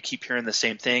 or you keep hearing the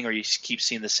same thing, or you keep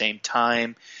seeing the same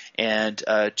time, and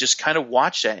just kind of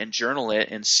watch that and journal it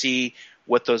and see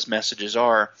what those messages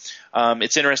are.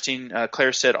 It's interesting,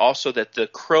 Claire said also that the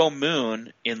Crow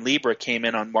moon in Libra came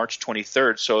in on March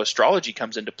 23rd, so astrology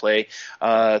comes into play.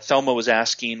 Thelma was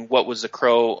asking what was the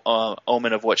Crow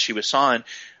omen of what she was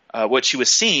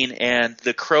seeing, and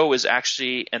the crow is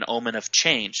actually an omen of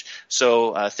change.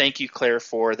 So thank you, Claire,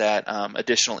 for that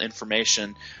additional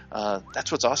information.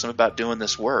 That's what's awesome about doing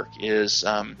this work, is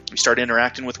we start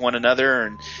interacting with one another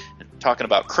and talking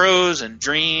about crows and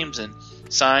dreams and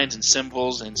signs and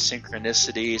symbols and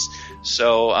synchronicities.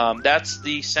 So that's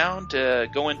the sound to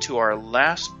go into our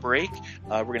last break.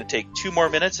 We're going to take 2 more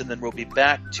minutes, and then we'll be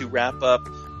back to wrap up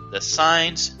the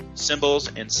signs, symbols,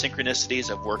 and synchronicities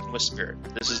of working with spirit.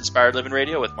 This is Inspired Living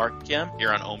Radio with Marc and Kim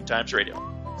here on OMTimes Radio.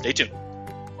 Stay tuned.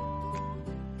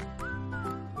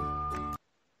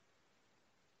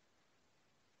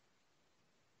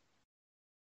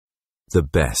 The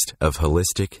best of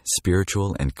holistic,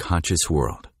 spiritual, and conscious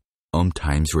world.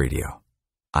 OMTimes Radio.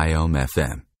 IOM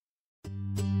FM.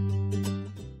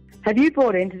 Have you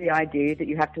bought into the idea that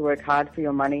you have to work hard for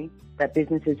your money, that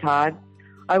business is hard?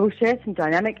 I will share some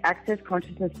dynamic access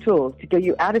consciousness tools to get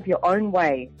you out of your own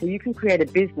way so you can create a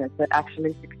business that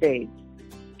actually succeeds.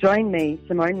 Join me,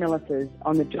 Simone Millisers,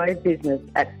 on The Joy of Business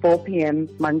at 4 p.m.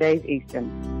 Mondays Eastern.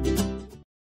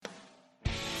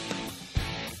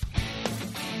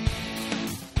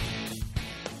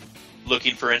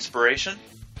 Looking for inspiration?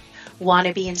 Want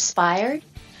to be inspired?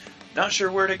 Not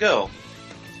sure where to go?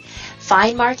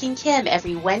 Find Marc and Kim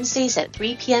every Wednesdays at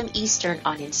 3 p.m. Eastern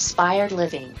on Inspired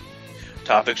Living.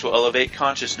 Topics will elevate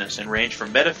consciousness and range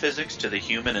from metaphysics to the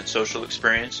human and social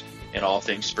experience and all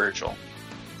things spiritual.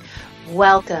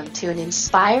 Welcome to an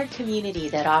inspired community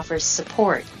that offers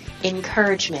support,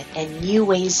 encouragement, and new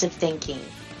ways of thinking.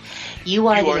 You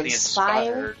are the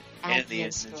inspired and the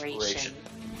inspiration.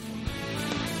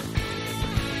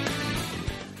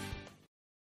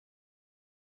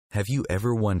 Have you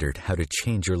ever wondered how to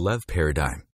change your love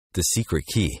paradigm? The secret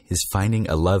key is finding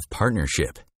a love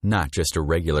partnership, not just a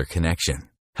regular connection.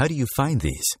 How do you find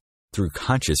these? Through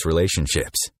conscious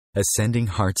relationships. Ascending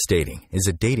Hearts Dating is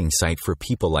a dating site for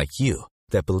people like you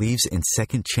that believes in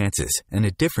second chances and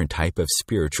a different type of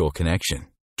spiritual connection.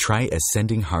 Try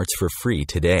Ascending Hearts for free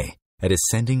today at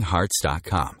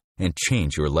ascendinghearts.com and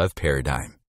change your love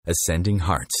paradigm. Ascending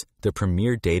Hearts, the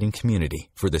premier dating community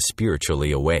for the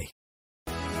spiritually awake.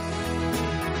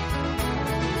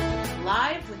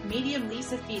 Live with medium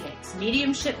Lisa Phoenix,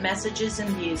 Mediumship Messages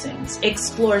and Musings,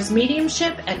 explores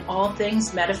mediumship and all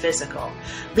things metaphysical.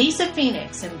 Lisa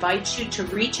Phoenix invites you to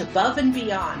reach above and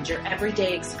beyond your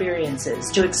everyday experiences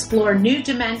to explore new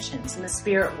dimensions in the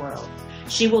spirit world.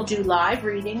 She will do live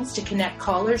readings to connect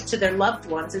callers to their loved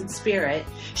ones in spirit,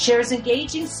 shares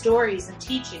engaging stories and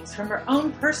teachings from her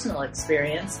own personal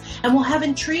experience, and will have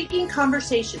intriguing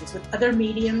conversations with other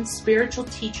mediums, spiritual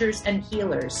teachers, and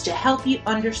healers to help you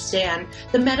understand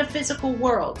the metaphysical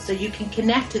world so you can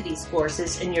connect to these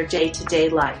forces in your day-to-day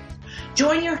life.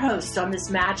 Join your host on this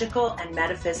magical and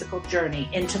metaphysical journey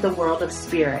into the world of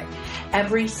spirit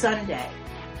every Sunday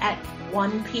at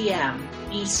 1 p.m.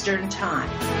 Eastern Time.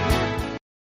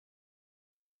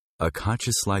 A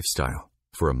conscious lifestyle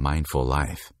for a mindful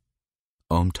life.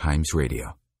 OMTimes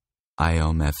Radio.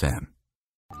 IOM FM.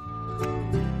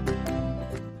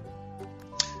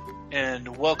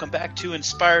 And welcome back to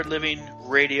Inspired Living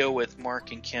Radio with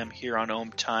Marc and Kim here on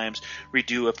OMTimes. We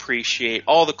do appreciate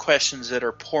all the questions that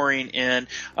are pouring in.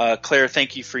 Claire,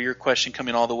 thank you for your question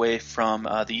coming all the way from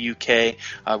the UK.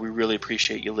 We really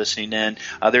appreciate you listening in.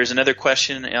 There's another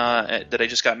question that I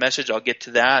just got messaged. I'll get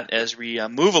to that as we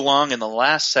move along in the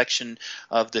last section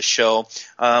of the show.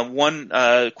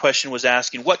 One question was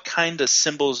asking, what kind of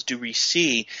symbols do we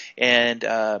see?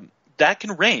 And that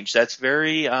can range. That's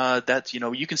very,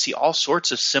 you can see all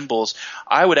sorts of symbols.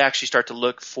 I would actually start to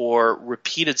look for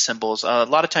repeated symbols. A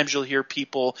lot of times you'll hear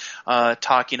people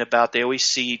talking about, they always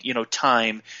see,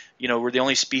 time. We're the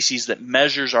only species that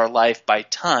measures our life by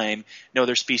time. No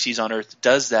other species on Earth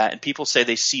does that. And people say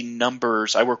they see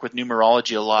numbers. I work with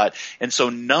numerology a lot. And so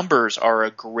numbers are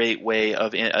a great way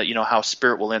of, how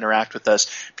spirit will interact with us.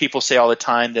 People say all the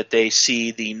time that they see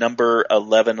the number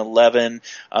 1111,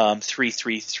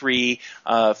 333.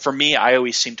 For me, I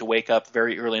always seem to wake up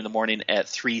very early in the morning at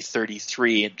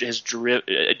 3:33.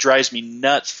 It drives me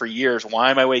nuts for years.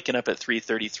 Why am I waking up at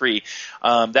 3:33?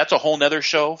 That's a whole nother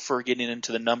show for getting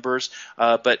into the numbers.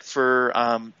 But for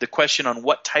the question on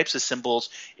what types of symbols,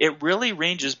 it really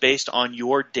ranges based on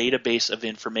your database of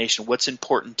information, what's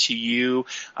important to you,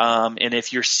 and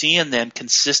if you're seeing them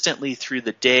consistently through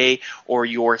the day or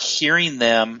you're hearing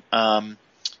them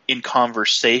in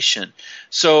conversation.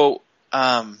 So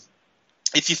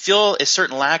if you feel a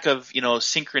certain lack of,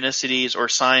 synchronicities or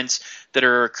signs that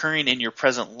are occurring in your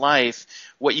present life,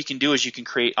 what you can do is you can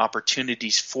create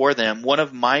opportunities for them. One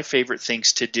of my favorite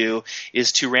things to do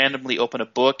is to randomly open a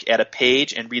book at a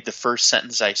page and read the first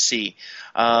sentence I see.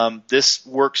 This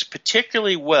works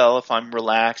particularly well if I'm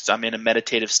relaxed, I'm in a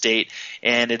meditative state,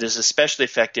 and it is especially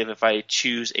effective if I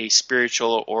choose a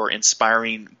spiritual or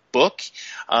inspiring book.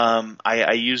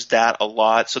 I use that a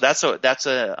lot. So that's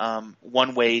a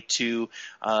one way to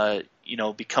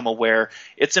become aware.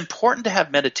 It's important to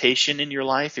have meditation in your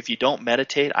life. If you don't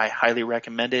meditate, I highly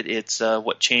recommend it. It's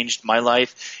what changed my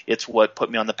life. It's what put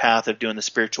me on the path of doing the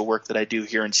spiritual work that I do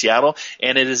here in Seattle,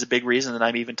 and it is a big reason that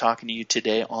I'm even talking to you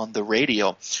today on the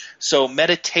radio. So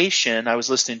meditation, I was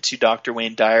listening to Dr.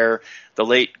 Wayne Dyer, the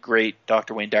late, great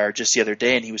Dr. Wayne Dyer, just the other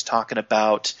day, and he was talking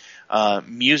about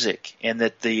music, and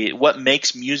that what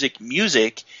makes music,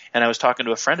 and I was talking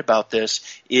to a friend about this,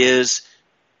 is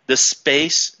the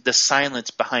space, the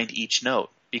silence behind each note.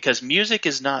 Because music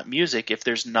is not music if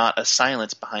there's not a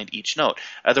silence behind each note.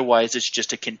 Otherwise, it's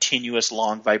just a continuous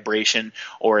long vibration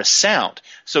or a sound.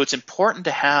 So it's important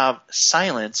to have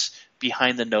silence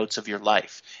behind the notes of your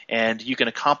life. And you can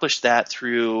accomplish that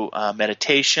through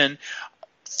meditation.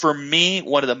 For me,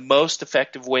 one of the most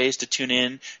effective ways to tune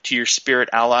in to your spirit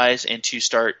allies and to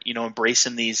start,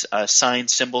 embracing these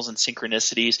signs, symbols, and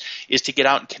synchronicities is to get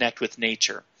out and connect with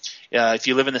nature. If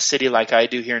you live in the city like I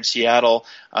do here in Seattle,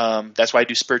 that's why I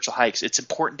do spiritual hikes. It's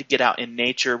important to get out in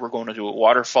nature. We're going to do a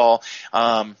waterfall.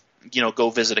 Go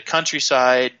visit a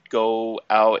countryside, go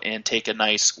out and take a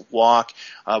nice walk.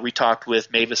 We talked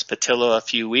with Mavis Patilla a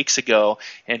few weeks ago,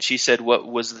 and she said what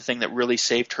was the thing that really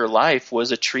saved her life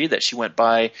was a tree that she went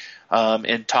by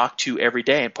and talked to every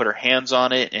day and put her hands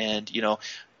on it. And,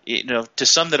 to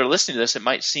some that are listening to this, it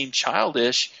might seem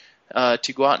childish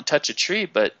to go out and touch a tree,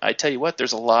 but I tell you what,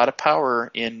 there's a lot of power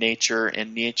in nature,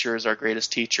 and nature is our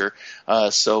greatest teacher.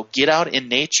 So get out in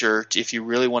nature if you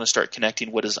really want to start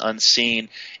connecting what is unseen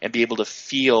and be able to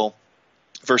feel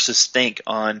versus think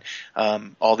on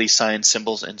all these signs,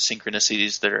 symbols, and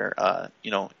synchronicities that are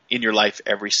in your life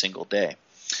every single day.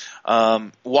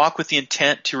 Walk with the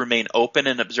intent to remain open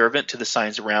and observant to the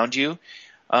signs around you.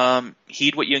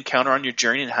 Heed what you encounter on your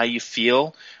journey and how you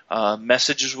feel.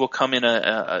 Messages will come in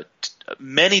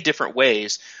many different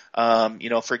ways.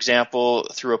 For example,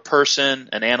 through a person,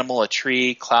 an animal, a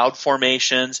tree, cloud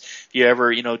formations. If you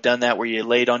ever, done that where you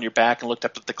laid on your back and looked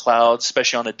up at the clouds,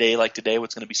 especially on a day like today when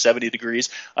it's going to be 70 degrees,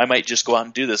 I might just go out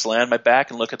and do this, lay on my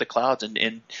back and look at the clouds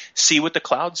and see what the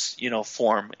clouds,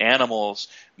 form, animals,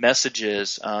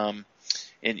 messages.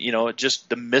 and just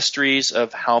the mysteries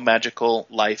of how magical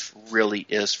life really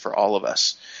is for all of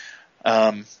us.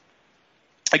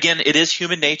 Again, it is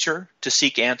human nature to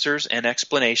seek answers and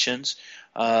explanations,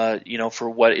 for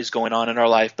what is going on in our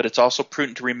life, but it's also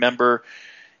prudent to remember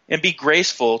and be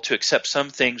graceful to accept some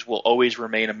things will always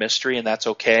remain a mystery, and that's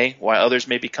okay. While others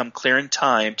may become clear in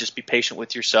time, just be patient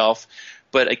with yourself.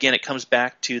 But again, it comes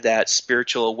back to that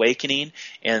spiritual awakening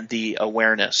and the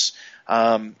awareness.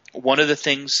 One of the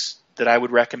things that I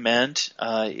would recommend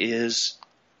is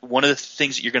one of the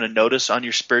things that you're going to notice on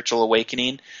your spiritual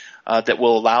awakening that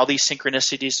will allow these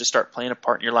synchronicities to start playing a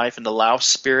part in your life and allow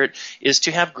Spirit is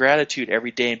to have gratitude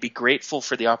every day and be grateful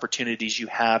for the opportunities you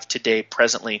have today,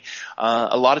 presently.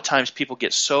 A lot of times people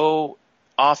get so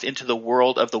off into the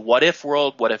world of the what if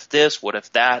world, what if this, what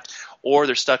if that, or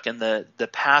they're stuck in the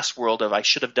past world of I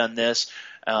should have done this,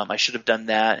 I should have done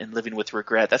that, and living with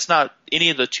regret. That's not any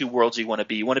of the two worlds you want to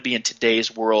be. You want to be in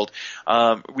today's world.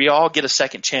 We all get a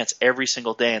second chance every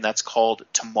single day, and that's called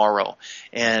tomorrow.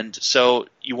 And so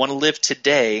you want to live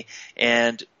today,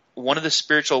 and one of the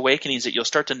spiritual awakenings that you'll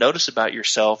start to notice about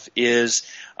yourself is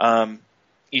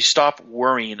you stop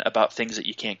worrying about things that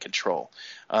you can't control.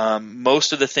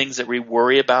 Most of the things that we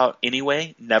worry about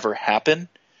anyway never happen.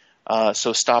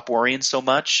 So stop worrying so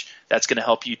much. That's going to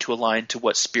help you to align to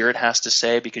what Spirit has to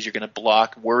say, because you're going to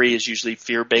block. Worry is usually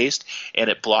fear-based, and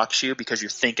it blocks you because you're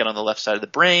thinking on the left side of the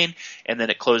brain, and then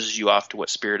it closes you off to what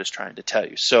Spirit is trying to tell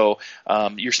you. So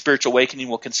your spiritual awakening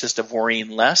will consist of worrying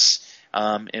less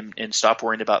and stop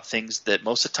worrying about things that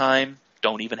most of the time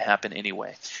don't even happen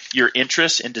anyway. Your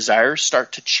interests and desires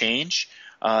start to change.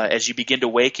 As you begin to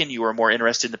awaken, you are more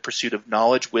interested in the pursuit of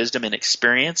knowledge, wisdom, and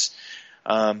experience.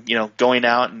 Going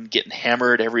out and getting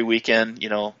hammered every weekend,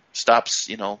 stops,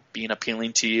 being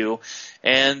appealing to you.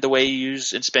 And the way you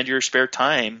use and spend your spare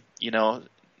time,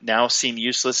 now seem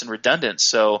useless and redundant.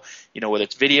 So, whether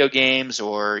it's video games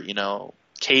or,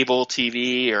 cable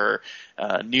TV or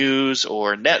news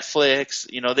or Netflix,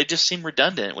 they just seem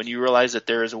redundant when you realize that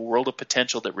there is a world of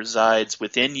potential that resides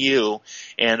within you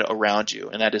and around you,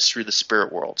 and that is through the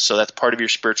spirit world. So that's part of your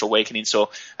spiritual awakening. So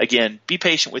again, be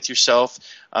patient with yourself.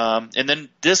 And then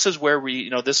this is where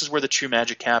this is where the true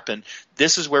magic happens.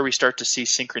 This is where we start to see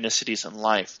synchronicities in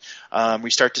life.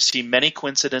 We start to see many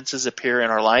coincidences appear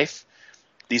in our life.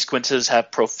 These coincidences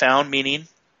have profound meaning,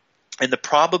 and the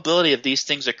probability of these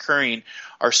things occurring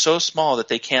are so small that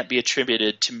they can't be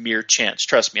attributed to mere chance.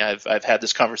 Trust me, I've had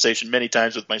this conversation many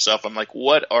times with myself. I'm like,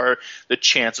 what are the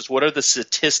chances? What are the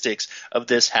statistics of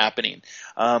this happening?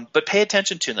 But pay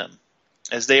attention to them,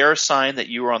 as they are a sign that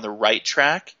you are on the right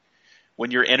track. When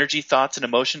your energy, thoughts, and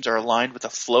emotions are aligned with the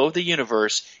flow of the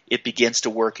universe, it begins to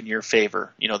work in your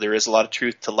favor. There is a lot of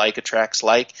truth to like attracts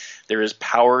like. There is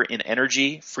power in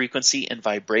energy, frequency, and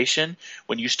vibration.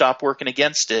 When you stop working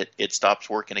against it, it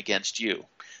stops working against you.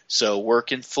 So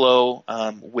work and flow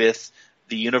with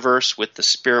the universe, with the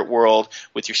spirit world,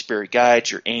 with your spirit guides,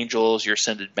 your angels, your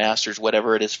ascended masters,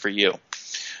 whatever it is for you.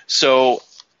 So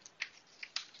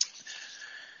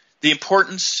the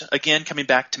importance, again, coming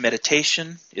back to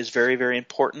meditation, is very, very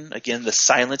important. Again, the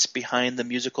silence behind the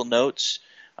musical notes.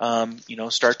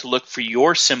 Start to look for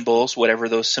your symbols, whatever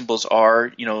those symbols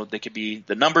are. They could be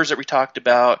the numbers that we talked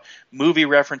about, movie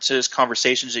references,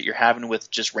 conversations that you're having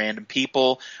with just random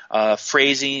people,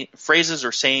 phrases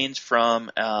or sayings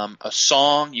from a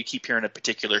song. You keep hearing a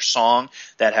particular song.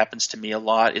 That happens to me a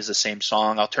lot, is the same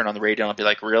song. I'll turn on the radio and I'll be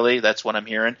like, really? That's what I'm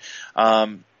hearing?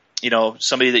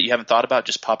 Somebody that you haven't thought about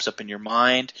just pops up in your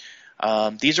mind.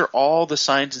 These are all the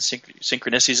signs and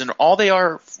synchronicities, and all they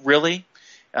are really,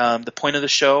 the point of the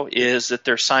show is that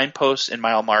they're signposts and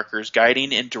mile markers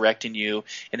guiding and directing you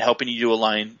and helping you to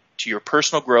align to your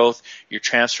personal growth, your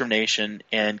transformation,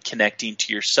 and connecting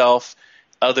to yourself,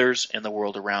 others, and the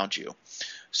world around you.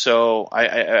 So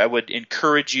I would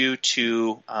encourage you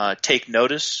to take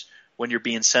notice when you're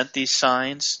being sent these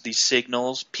signs, these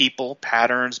signals, people,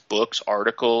 patterns, books,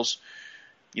 articles,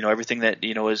 everything that,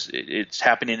 it's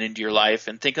happening into your life,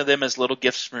 and think of them as little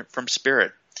gifts from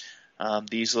Spirit.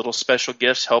 These little special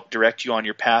gifts help direct you on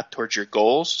your path towards your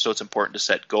goals. So it's important to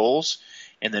set goals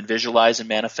and then visualize and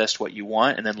manifest what you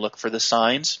want, and then look for the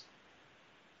signs.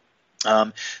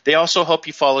 They also help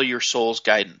you follow your soul's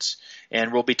guidance.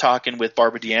 And we'll be talking with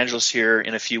Barbara DeAngelis here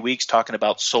in a few weeks, talking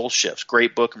about soul shifts.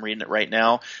 Great book. I'm reading it right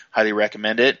now. Highly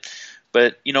recommend it.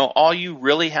 But, all you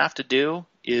really have to do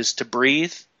is to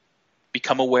breathe,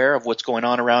 become aware of what's going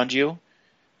on around you,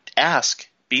 ask,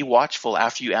 be watchful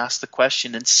after you ask the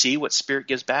question, and see what Spirit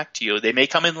gives back to you. They may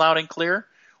come in loud and clear,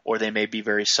 or they may be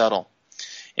very subtle.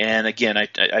 And again,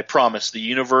 I promise the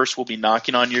universe will be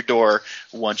knocking on your door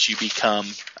once you become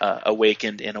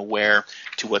awakened and aware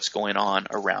to what's going on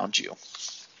around you.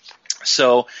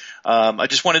 So I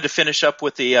just wanted to finish up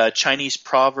with the Chinese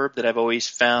proverb that I've always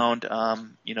found,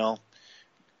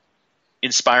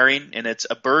 inspiring, and it's,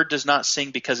 a bird does not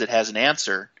sing because it has an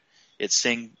answer. It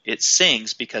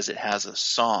sings because it has a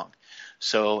song.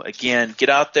 So again, get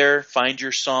out there, find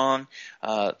your song,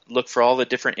 look for all the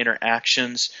different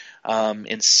interactions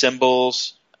in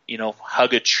symbols.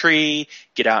 Hug a tree,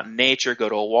 get out in nature, go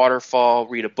to a waterfall,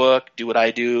 read a book, do what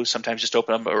I do. Sometimes just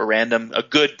open up a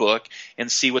good book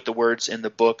and see what the words in the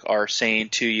book are saying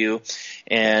to you.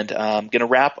 And I'm going to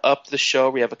wrap up the show.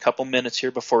 We have a couple minutes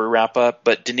here before we wrap up.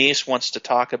 But Denise wants to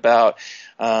talk about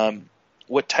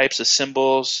what types of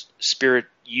symbols Spirit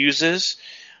uses.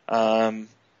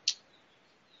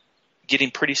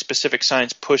 Getting pretty specific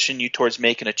signs pushing you towards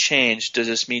making a change. Does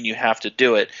this mean you have to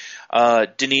do it?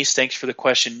 Denise, thanks for the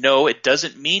question. No, it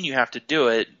doesn't mean you have to do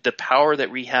it. The power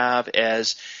that we have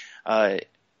as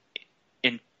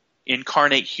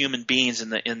incarnate human beings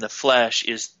in the flesh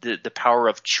is the power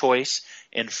of choice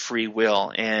and free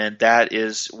will, and that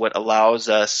is what allows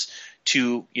us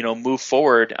to move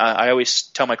forward. I always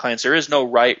tell my clients there is no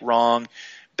right, wrong,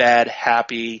 bad,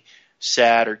 happy,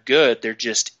 sad, or good. There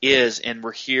just is, and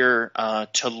we're here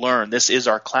to learn. This is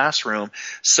our classroom.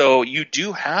 So you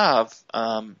do have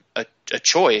a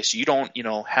choice. You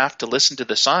don't have to listen to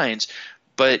the signs,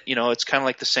 but it's kind of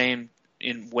like the same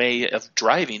in way of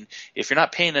driving. If you're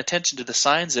not paying attention to the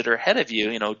signs that are ahead of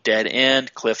you, dead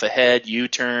end, cliff ahead,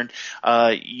 U-turn,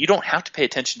 you don't have to pay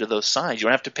attention to those signs. You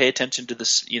don't have to pay attention to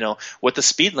this, what the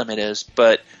speed limit is,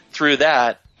 but through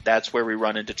that's where we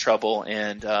run into trouble.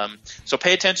 And so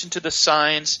pay attention to the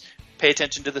signs, pay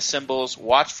attention to the symbols,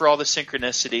 watch for all the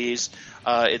synchronicities.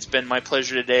 It's been my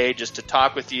pleasure today just to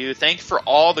talk with you. Thanks for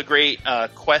all the great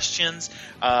questions.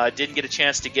 Didn't get a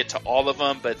chance to get to all of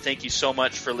them, but thank you so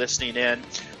much for listening in.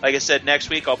 Like I said, next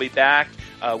week I'll be back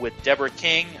with Deborah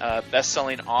King,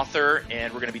 best-selling author,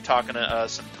 and we're going to be talking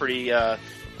some pretty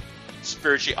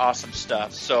spiritually awesome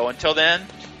stuff. So until then,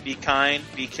 be kind,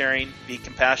 be caring, be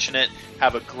compassionate,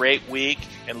 have a great week,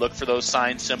 and look for those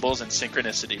signs, symbols, and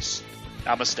synchronicities.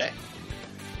 Namaste.